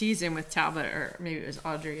teasing with Talbot, or maybe it was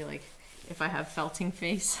Audrey, like, if I have felting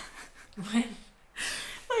face. What?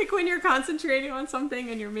 Like when you're concentrating on something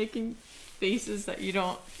and you're making faces that you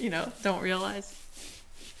don't realize.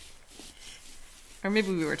 Or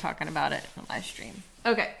maybe we were talking about it in the live stream.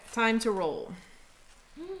 Okay, time to roll.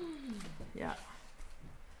 Yeah.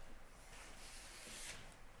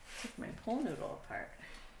 Took my pole noodle apart.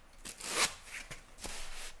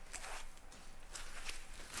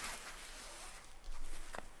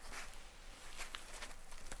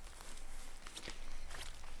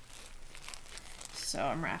 So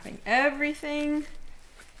I'm wrapping everything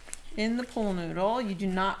in the pole noodle. You do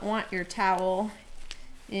not want your towel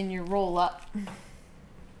in your roll up.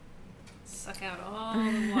 Suck out all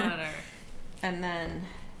the water. And then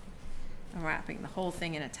I'm wrapping the whole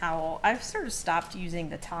thing in a towel. I've sort of stopped using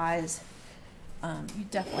the ties. You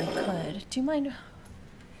definitely could. Do you mind?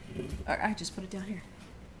 Or I just put it down here.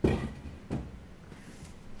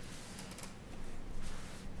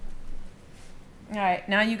 All right,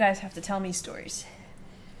 now you guys have to tell me stories.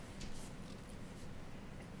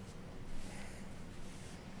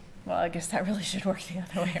 Well, I guess that really should work the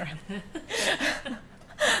other way around.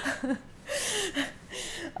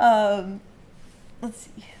 Let's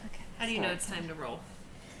see. Okay. How do you know it's time to roll?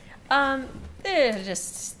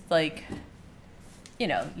 Just like,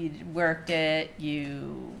 you worked it,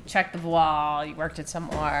 you checked the voile, you worked it some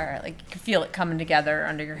more, like you can feel it coming together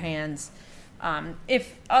under your hands.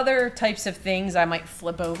 If other types of things, I might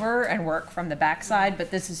flip over and work from the backside,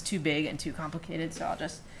 but this is too big and too complicated, so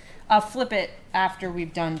I'll flip it after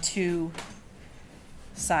we've done two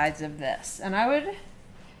sides of this. And I would,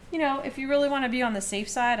 if you really want to be on the safe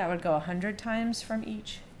side, I would go 100 times from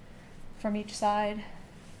each side.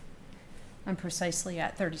 I'm precisely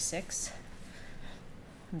at 36.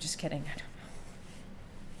 I'm just kidding. I don't know.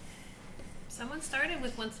 Someone started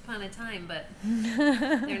with Once Upon a Time, but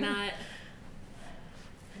they're not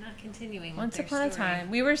continuing Once with upon their a story. time,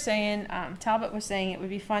 we were saying, Talbot was saying it would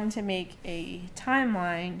be fun to make a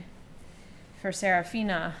timeline for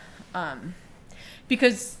Serafina,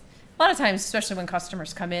 because a lot of times, especially when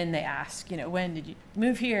customers come in, they ask, when did you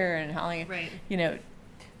move here and how long, Right.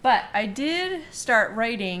 But I did start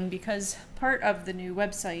writing because part of the new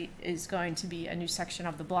website is going to be a new section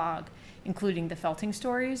of the blog, including the felting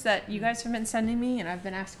stories that you guys have been sending me and I've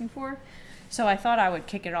been asking for. So I thought I would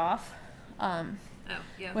kick it off.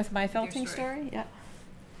 With my felting story, yeah.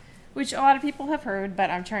 Which a lot of people have heard,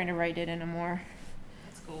 but I'm trying to write it in a more,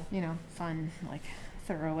 That's cool. fun,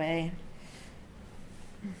 thorough way.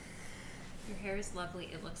 Your hair is lovely.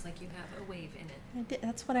 It looks like you have a wave in it.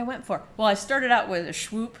 That's what I went for. Well, I started out with a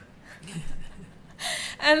swoop.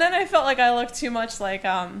 And then I felt like I looked too much like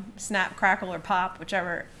Snap, Crackle, or Pop,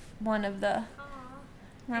 whichever one of the... Aww.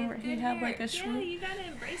 Remember, he had like a swoop. Yeah, you gotta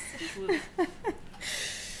embrace the swoop.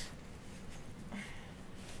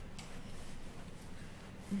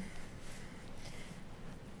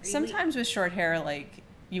 Sometimes with short hair, like,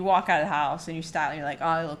 you walk out of the house and you style and you're like, oh,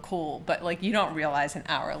 I look cool. But, like, you don't realize an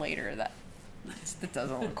hour later that it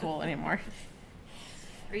doesn't look cool anymore.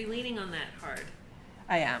 Are you leaning on that hard?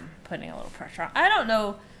 I am putting a little pressure on. I don't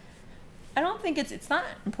know. I don't think it's not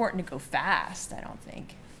important to go fast, I don't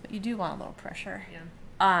think. But you do want a little pressure. Yeah.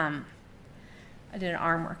 I did an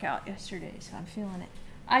arm workout yesterday, so I'm feeling it.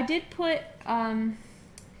 I did put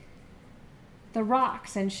the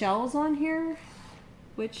rocks and shells on here,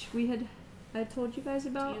 which I told you guys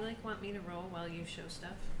about. Do you want me to roll while you show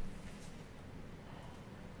stuff?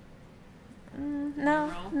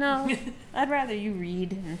 No. I'd rather you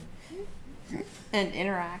read and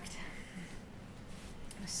interact.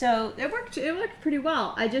 So it worked pretty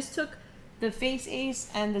well. I just took the Face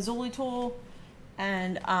Ace and the Zoli tool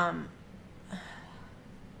and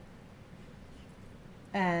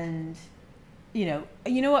you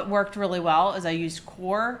know what worked really well is I used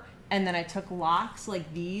core and then I took locks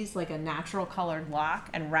like these, like a natural colored lock,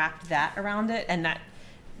 and wrapped that around it, and that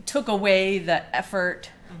took away the effort.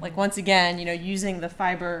 Mm-hmm. Like, once again, using the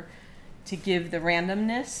fiber to give the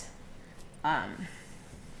randomness.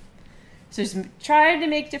 So just tried to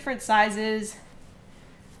make different sizes.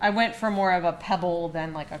 I went for more of a pebble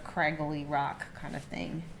than like a craggly rock kind of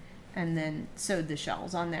thing, and then sewed the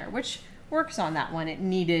shells on there, which works on that one. It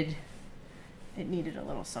needed a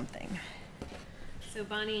little something. So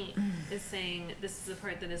Bonnie is saying, this is the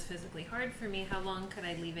part that is physically hard for me. How long could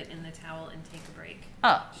I leave it in the towel and take a break?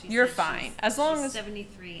 Oh, you're fine. As long as... She's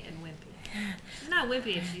 73 and wimpy. She's not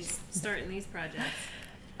wimpy if she's starting these projects.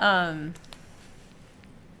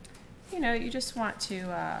 You just want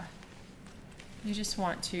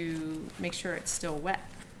to make sure it's still wet.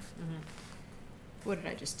 Mm-hmm. What did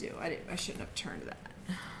I just do? I shouldn't have turned that.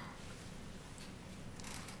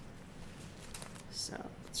 So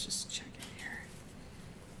let's just check it here.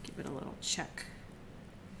 Give it a little check.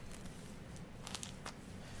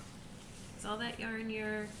 Is all that yarn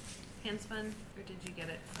your hand spun, or did you get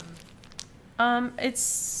it from?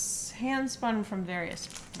 It's hand spun from various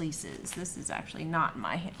places. This is actually not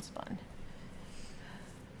my hand spun.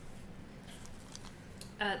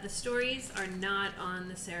 The stories are not on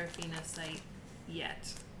the Serafina site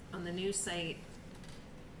yet. On the new site,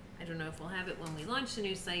 I don't know if we'll have it when we launch the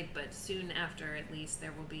new site, but soon after, at least,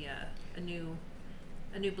 there will be a new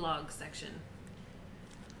blog section.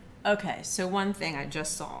 Okay, so one thing I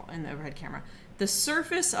just saw in the overhead camera. The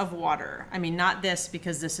surface of water, I mean, not this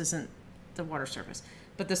because this isn't the water surface,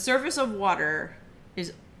 but the surface of water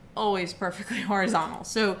is always perfectly horizontal.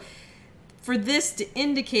 So for this to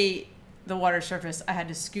indicate the water surface, I had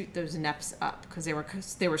to scoot those neps up because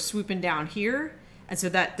they were swooping down here, and so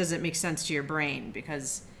that doesn't make sense to your brain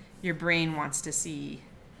because your brain wants to see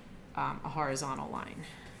a horizontal line.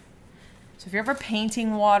 So if you're ever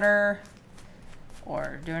painting water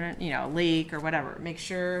or doing it, a lake or whatever, make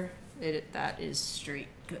sure that is straight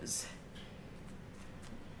because,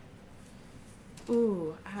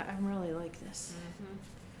 ooh, I really like this. Mm-hmm.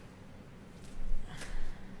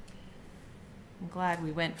 I'm glad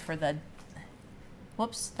we went for the,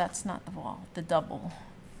 whoops, that's not the wall, the double.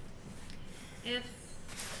 If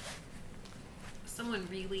someone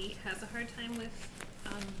really has a hard time with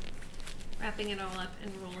wrapping it all up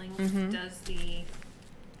and rolling, mm-hmm. does the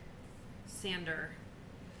sander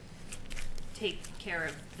take care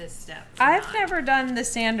of this step? I've never done the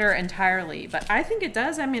sander entirely, but I think it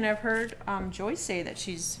does. I mean, I've heard Joyce say that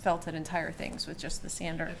she's felted entire things with just the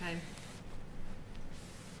sander. Okay.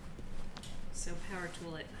 So power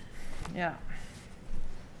tool it. Yeah.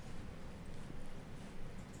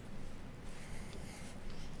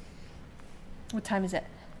 What time is it?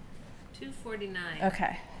 2:49.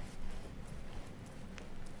 Okay.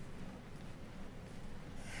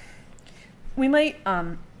 We might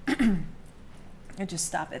just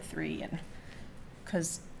stop at 3 and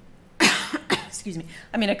because excuse me.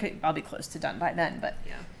 I mean, I'll be close to done by then, but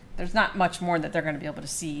yeah. There's not much more that they're going to be able to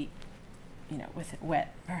see, with it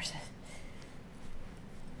wet versus.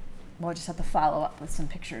 We'll just have to follow up with some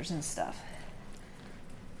pictures and stuff.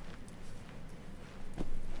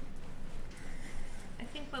 I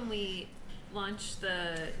think when we launch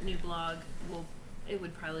the new blog, it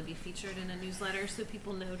would probably be featured in a newsletter so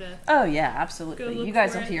people know to. Oh yeah, absolutely. You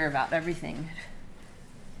guys will hear about everything.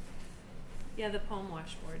 Yeah, the poem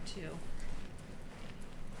washboard too.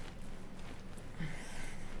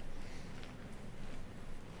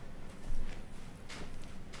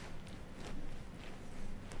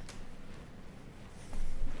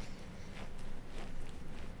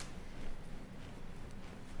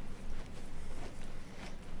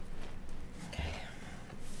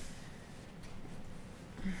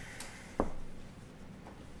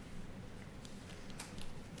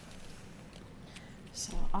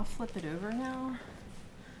 I'll flip it over now.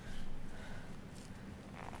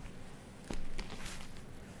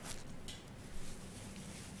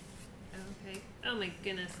 Okay. Oh my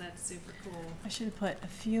goodness, that's super cool. I should have put a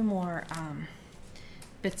few more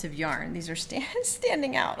bits of yarn. These are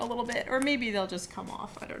standing out a little bit, or maybe they'll just come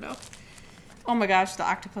off. I don't know. Oh my gosh, the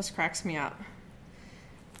octopus cracks me up.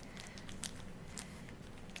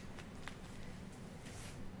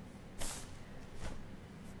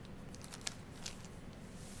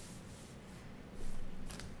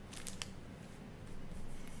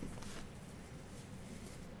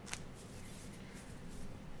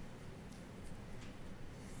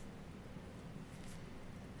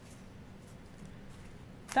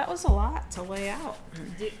 That was a lot to lay out.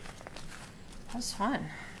 Dude, That was fun.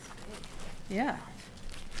 Yeah.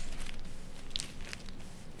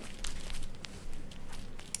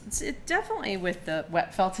 It definitely, with the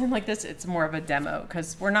wet felting like this, it's more of a demo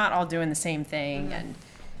because we're not all doing the same thing, and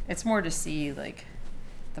it's more to see like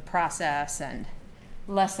the process and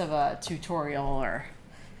less of a tutorial. Or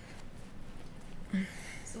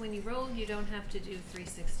so when you roll, you don't have to do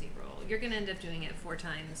 360 roll. You're gonna end up doing it 4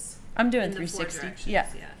 times. I'm doing in the 4 360.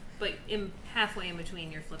 directions, Yeah. But halfway in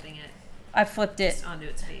between, you're flipping it I flipped it just onto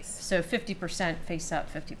its face. so 50% face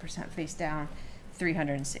up, 50% face down,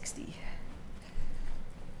 360.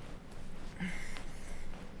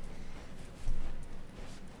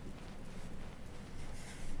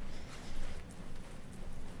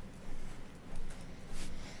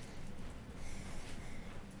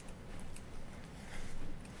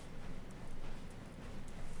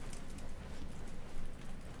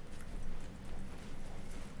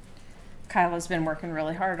 Kyla's been working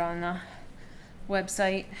really hard on the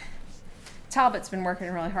website. Talbot's been working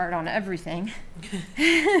really hard on everything.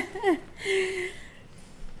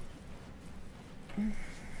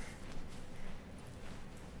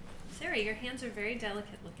 Sarah, your hands are very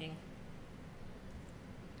delicate looking.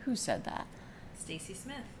 Who said that? Stacy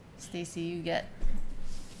Smith. Stacy, you get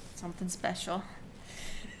something special.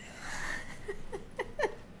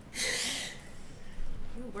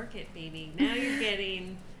 Ooh, work it, baby. Now you're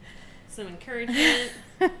getting some encouragement.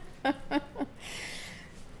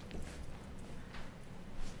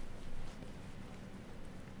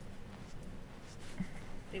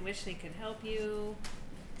 They wish they could help you.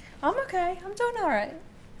 I'm okay. I'm doing all right.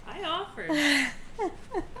 I offered.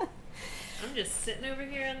 I'm just sitting over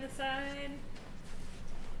here on the side.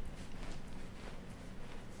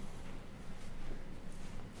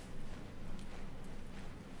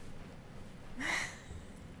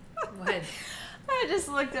 What? I just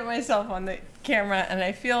looked at myself on the camera and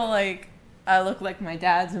I feel like I look like my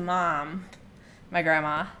dad's mom, my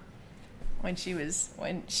grandma, when she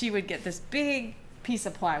would get this big piece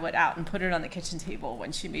of plywood out and put it on the kitchen table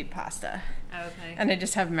when she made pasta. Okay. And I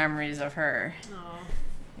just have memories of her, Oh.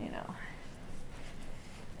 you know,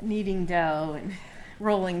 kneading dough and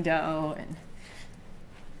rolling dough and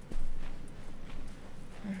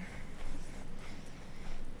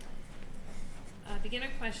Beginner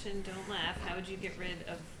question, don't laugh. How do you get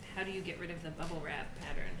rid of the bubble wrap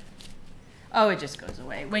pattern? oh, it just goes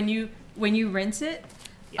away. When you rinse it,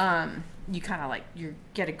 Yeah. you kind of like you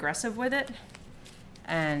get aggressive with it,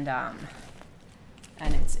 and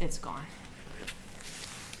it's gone.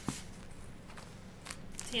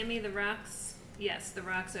 Tammy, the rocks, yes, the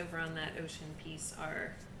rocks over on that ocean piece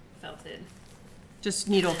are felted. Just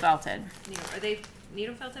needle felted. Are they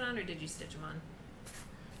needle felted on, or did you stitch them on?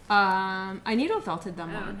 I needle felted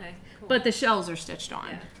them Oh, on, okay, cool. but the shells are stitched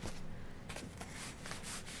on.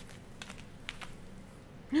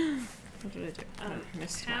 Yeah. What did I do? I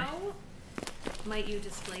missed my- How might you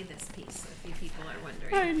display this piece? A few people are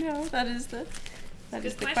wondering. I know that is the Good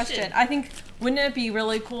question. question. I think wouldn't it be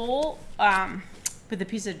really cool with a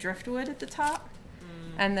piece of driftwood at the top,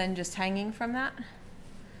 and then just hanging from that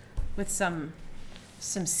with some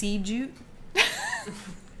sea jute.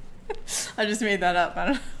 I just made that up. I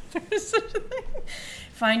don't know if there's such a thing.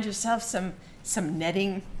 Find yourself some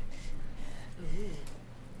netting. Ooh.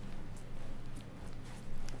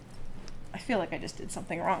 I feel like I just did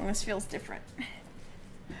something wrong. This feels different.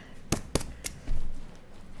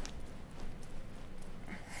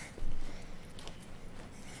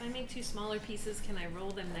 If I make 2 smaller pieces, can I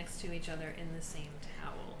roll them next to each other in the same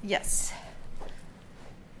towel? Yes.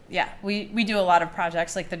 Yeah, we do a lot of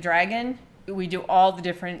projects like the dragon. We do all the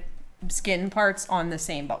different skin parts on the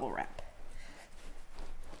same bubble wrap.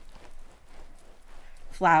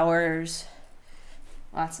 Flowers,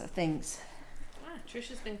 lots of things. Ah,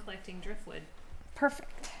 Trisha's been collecting driftwood.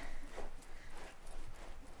 Perfect.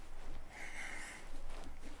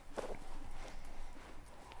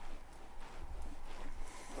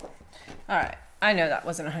 All right, I know that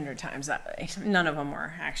wasn't 100 times that way. None of them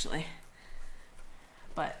were, actually.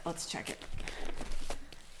 But let's check it.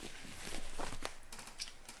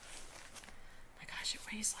 My gosh, it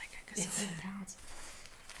weighs like a gazillion pounds.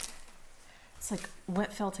 It's like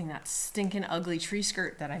wet felting that stinking ugly tree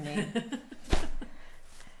skirt that I made.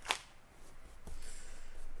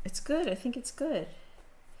 It's good. I think it's good.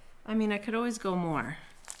 I mean, I could always go more.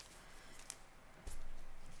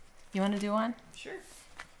 You want to do one? Sure.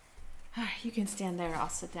 You can stand there. I'll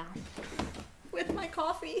sit down with my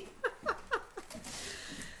coffee.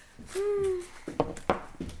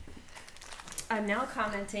 I'm now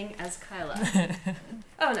commenting as Kyla.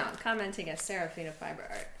 Oh no, I'm commenting as Serafina Fiber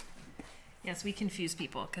Art. Yes, we confuse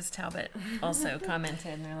people because Talbot also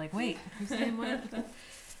commented, and they're like, "Wait, who's saying what?"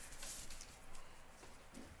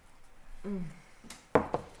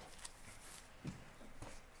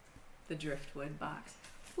 The driftwood box.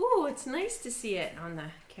 Ooh, it's nice to see it on the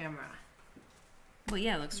camera. Well,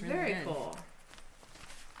 yeah, it looks really Very good. cool.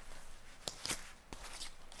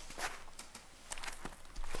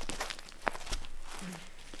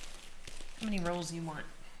 How many rolls do you want?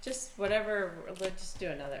 Just whatever. Let's just do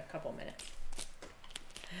another couple minutes.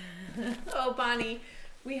 Oh, Bonnie,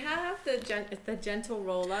 we have the gentle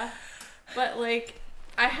rolla, but like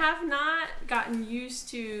I have not gotten used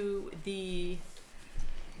to the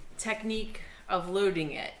technique of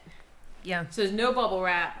loading it. Yeah. So there's no bubble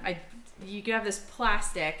wrap. You can have this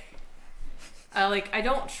plastic. I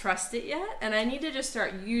don't trust it yet, and I need to just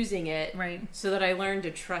start using it, Right. so that I learn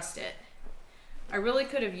to trust it. I really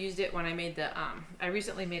could have used it when I made the I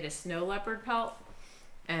recently made a snow leopard pelt,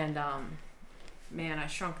 and man, I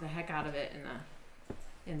shrunk the heck out of it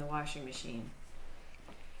in the washing machine.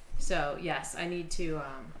 So yes, I need to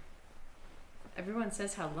everyone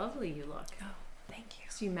says how lovely you look. Oh, thank you.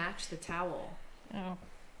 So you match the towel. Oh,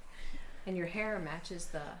 And your hair matches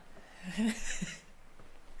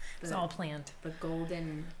it's all planned. the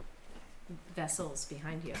golden vessels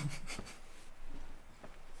behind you.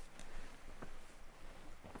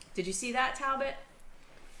 Did you see that, Talbot?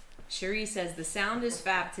 Cherie says the sound is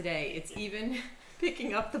fab today. It's even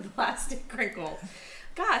picking up the plastic crinkle.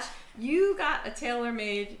 Gosh, you got a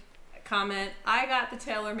tailor-made comment. I got the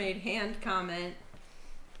tailor-made hand comment.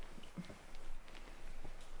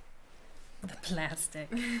 The plastic.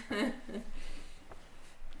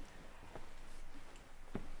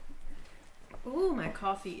 Ooh, my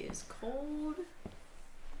coffee is cold.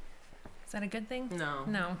 Is that a good thing? No.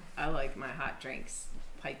 No. I like my hot drinks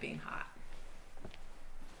piping hot.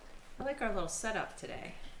 I like our little setup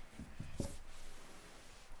today.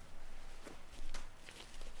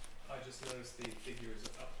 I just noticed the figures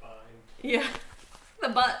up behind. Yeah, the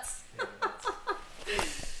butts. Yeah,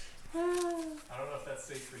 that's- I don't know if that's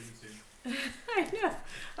safe for YouTube. I know.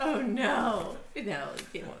 Oh no. No,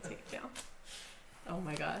 it won't take it down. Oh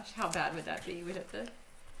my gosh, how bad would that be? We'd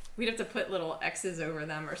have to put little X's over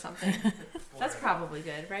them or something. That's probably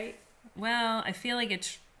good, right? Well, I feel like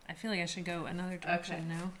I should go another direction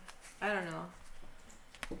now. I don't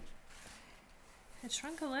know. It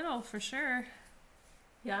shrunk a little for sure.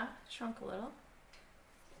 Yeah, shrunk a little.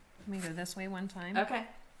 Let me go this way one time. Okay.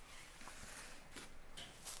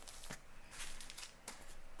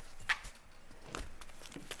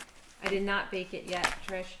 I did not bake it yet,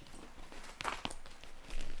 Trish.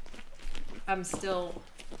 I'm still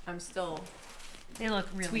They look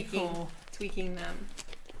really cool. tweaking them.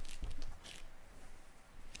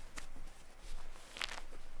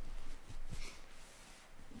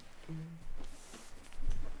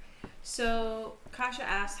 So Kasha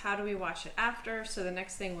asked, how do we wash it after? So the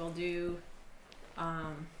next thing we'll do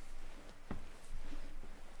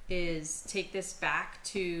is take this back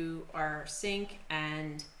to our sink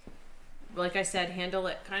and, like I said, handle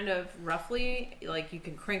it kind of roughly. Like you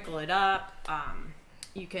can crinkle it up.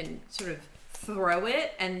 You can sort of throw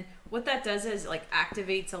it, and what that does is like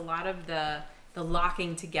activates a lot of the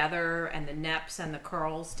locking together and the neps and the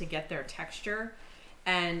curls to get their texture.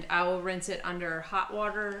 And I will rinse it under hot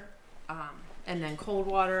water, and then cold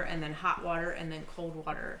water, and then hot water, and then cold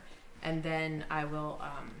water, and then I will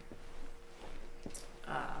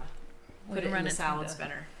put it in the salad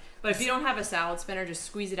spinner. But if you don't have a salad spinner, just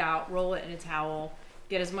squeeze it out, roll it in a towel,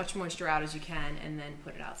 get as much moisture out as you can, and then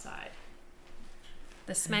put it outside.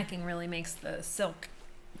 The smacking really makes the silk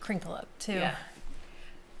crinkle up too. Yeah.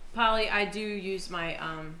 Polly, I do use my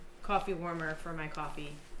coffee warmer for my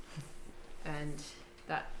coffee, and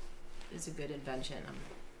that is a good invention.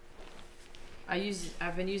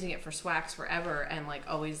 I've been using it for swax forever, and like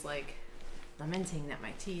always like lamenting that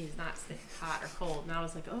my tea is not hot or cold. And I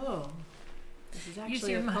was like, oh, this is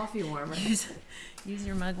actually a coffee warmer. Use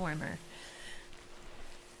your mug warmer.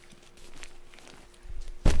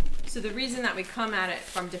 So the reason that we come at it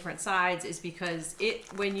from different sides is because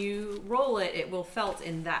when you roll it, it will felt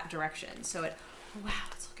in that direction. So it, oh, wow,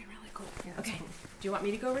 it's looking really cool. Yeah, okay, cool. Do you want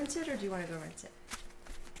me to go rinse it, or do you want to go rinse it?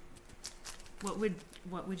 What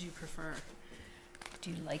would you prefer? Do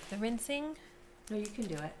you like the rinsing? No, you can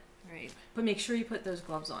do it. Right. But make sure you put those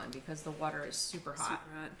gloves on because the water is super hot.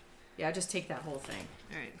 Super hot. Yeah, just take that whole thing.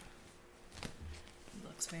 All right.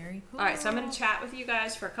 Looks very cool. All right, so I'm going to chat with you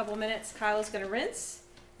guys for a couple minutes. Kyla's going to rinse.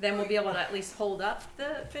 Then we'll be able to at least hold up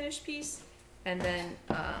the finished piece. And then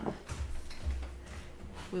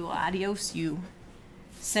we will adios you.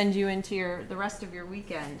 Send you into the rest of your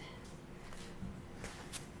weekend.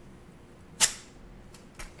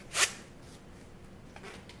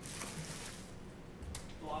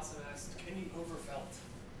 Blossom asked, can you overfelt?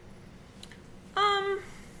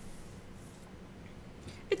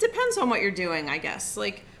 It depends on what you're doing, I guess.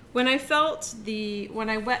 Like when I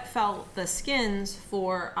wet felt the skins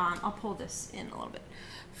for, I'll pull this in a little bit,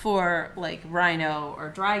 for like rhino or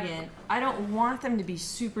dragon, I don't want them to be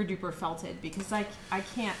super duper felted because I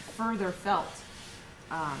can't further felt.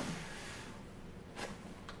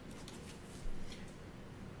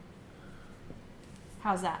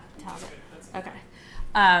 How's that? How's it? Okay.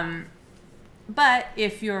 But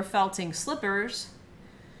if you're felting slippers,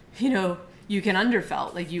 you can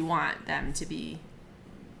underfelt. Like you want them to be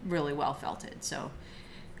really well felted. So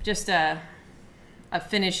just a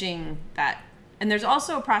finishing that. And there's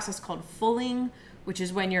also a process called fulling, which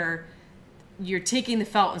is when you're taking the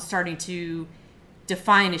felt and starting to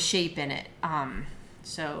define a shape in it.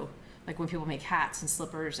 So like when people make hats and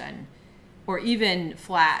slippers or even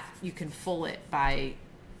flat, you can full it by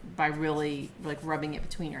really like rubbing it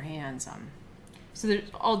between your hands. So there's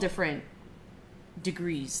all different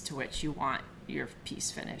degrees to which you want your piece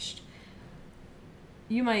finished.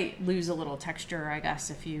 You might lose a little texture, I guess,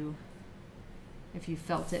 if you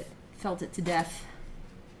felt it to death.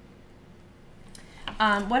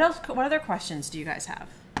 What else? What other questions do you guys have?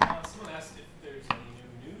 Someone asked if there's any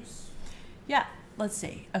new news. Yeah, let's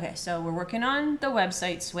see. Okay, so we're working on the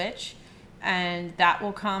website switch, and that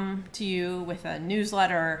will come to you with a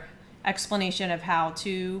newsletter explanation of how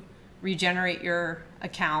to regenerate your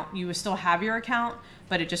account. You will still have your account,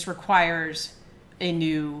 but it just requires a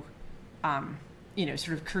new,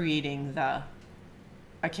 sort of creating the,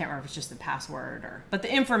 I can't remember if it's just the password but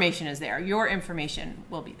the information is there. Your information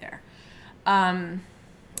will be there.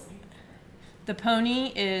 The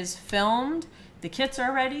pony is filmed. The kits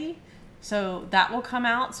are ready. So that will come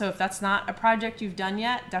out. So if that's not a project you've done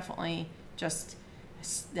yet, definitely just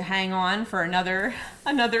hang on for another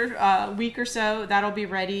week or so. That'll be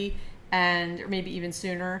ready, or maybe even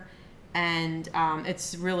sooner. And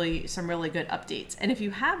it's really some really good updates. And if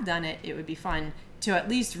you have done it, it would be fun to at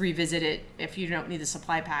least revisit it. If you don't need the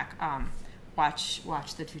supply pack, watch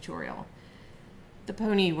the tutorial. The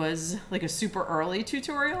pony was like a super early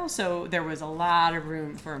tutorial, so there was a lot of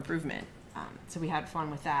room for improvement. So we had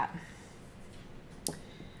fun with that.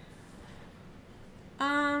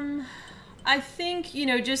 I think,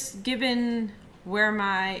 just given where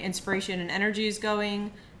my inspiration and energy is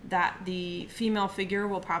going, that the female figure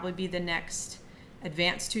will probably be the next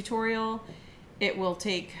advanced tutorial. It will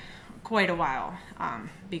take quite a while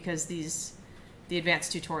because the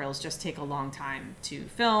advanced tutorials just take a long time to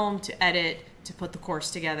film, to edit, to put the course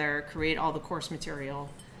together, create all the course material.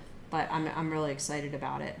 But I'm really excited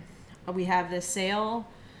about it. We have this sale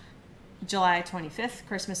July 25th,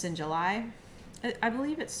 Christmas in July. I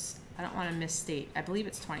believe I don't want to misstate, I believe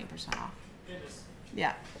it's 20% off. It is.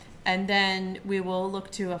 Yeah. And then we will look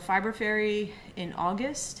to a Fiber Fairy in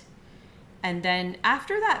August. And then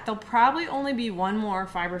after that, there'll probably only be one more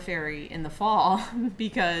Fiber Fairy in the fall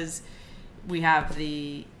because we have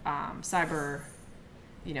the cyber,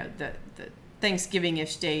 the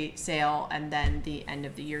Thanksgiving-ish day sale and then the end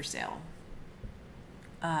of the year sale.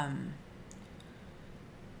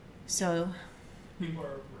 So People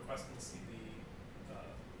are requesting to see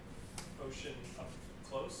the ocean up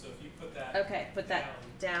close, so if you put that put that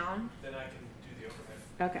down. then I can do the overhead.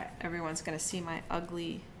 Okay, everyone's gonna see my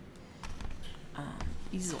ugly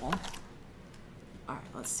easel. All right,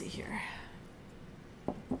 let's see here.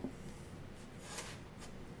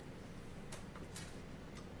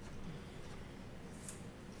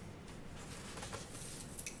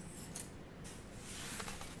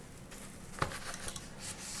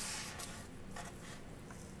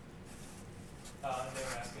 They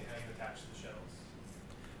were asking how you attach the shells.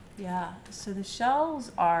 Yeah, so the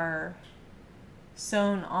shells are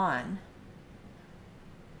sewn on.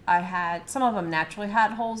 Some of them naturally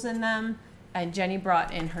had holes in them, and Jenny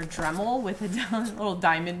brought in her Dremel with a little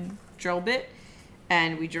diamond drill bit,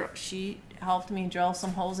 and she helped me drill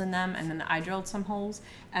some holes in them, and then I drilled some holes,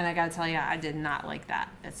 and I gotta tell you, I did not like that.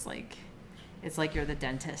 It's like you're the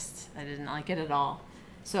dentist. I didn't like it at all.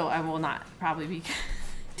 So I will not probably be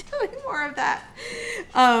doing more of that.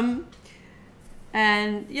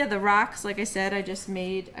 And yeah, the rocks, like I said, I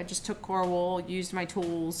just took coral wool, used my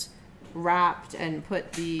tools, wrapped, and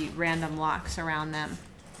put the random locks around them.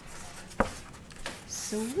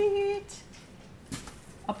 Sweet.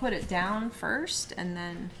 I'll put it down first and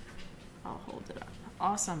then I'll hold it up.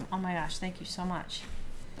 Awesome. Oh my gosh, thank you so much.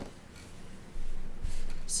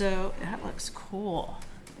 So that looks cool.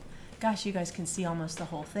 Gosh, you guys can see almost the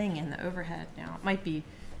whole thing in the overhead now. It might be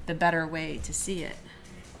the better way to see it.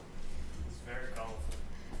 It's very colorful.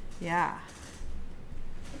 Yeah.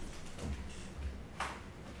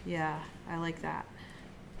 Yeah, I like that.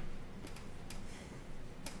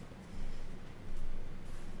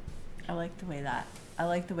 I like the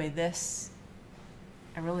way this,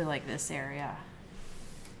 I really like this area.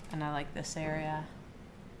 And I like this area.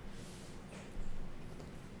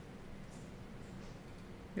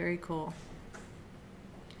 Very cool.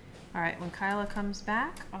 All right, when Kyla comes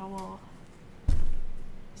back, I will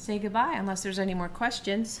say goodbye unless there's any more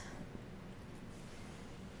questions.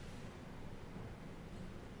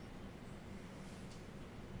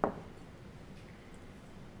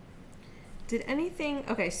 Did anything,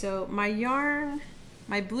 okay, so my yarn,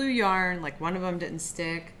 my blue yarn, like one of them didn't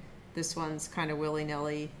stick. This one's kind of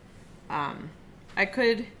willy-nilly. I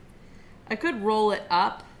could roll it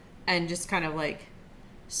up and just kind of like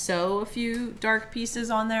sew a few dark pieces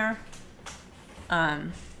on there.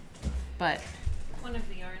 But One of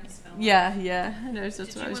the yarns fell off. yeah, that's what I was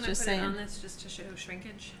just Did you want to put saying. it on this just to show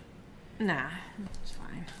shrinkage? Nah, it's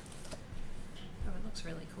fine. Oh, it looks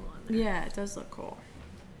really cool on there. Yeah, it does look cool.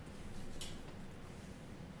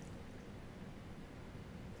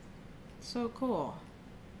 So cool.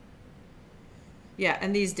 Yeah,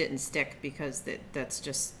 and these didn't stick because that's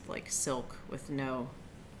just like silk with no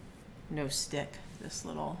stick. This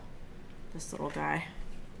little guy.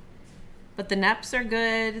 But the neps are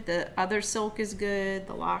good. The other silk is good.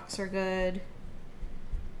 The locks are good.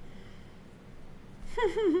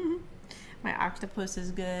 My octopus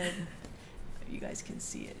is good. You guys can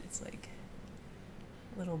see it. It's like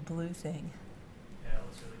a little blue thing. Yeah, it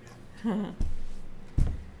looks really good.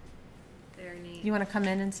 Very neat. You want to come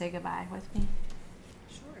in and say goodbye with me?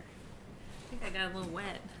 Sure. I think I got a little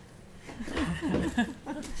wet.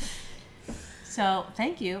 So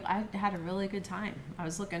thank you. I had a really good time. I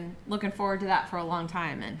was looking forward to that for a long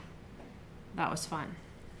time, and that was fun.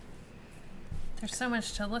 There's so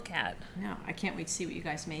much to look at. No, I can't wait to see what you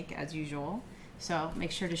guys make as usual. So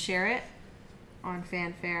make sure to share it on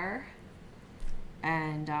Fanfare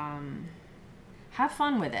and have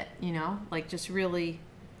fun with it. You know, like just really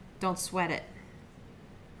don't sweat it.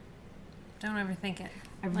 Don't overthink it.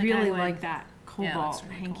 I Like really would. like that Yeah, cobalt that's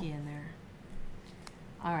really hanky cool. in there.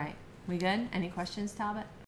 All right, we good? Any questions, Talbot?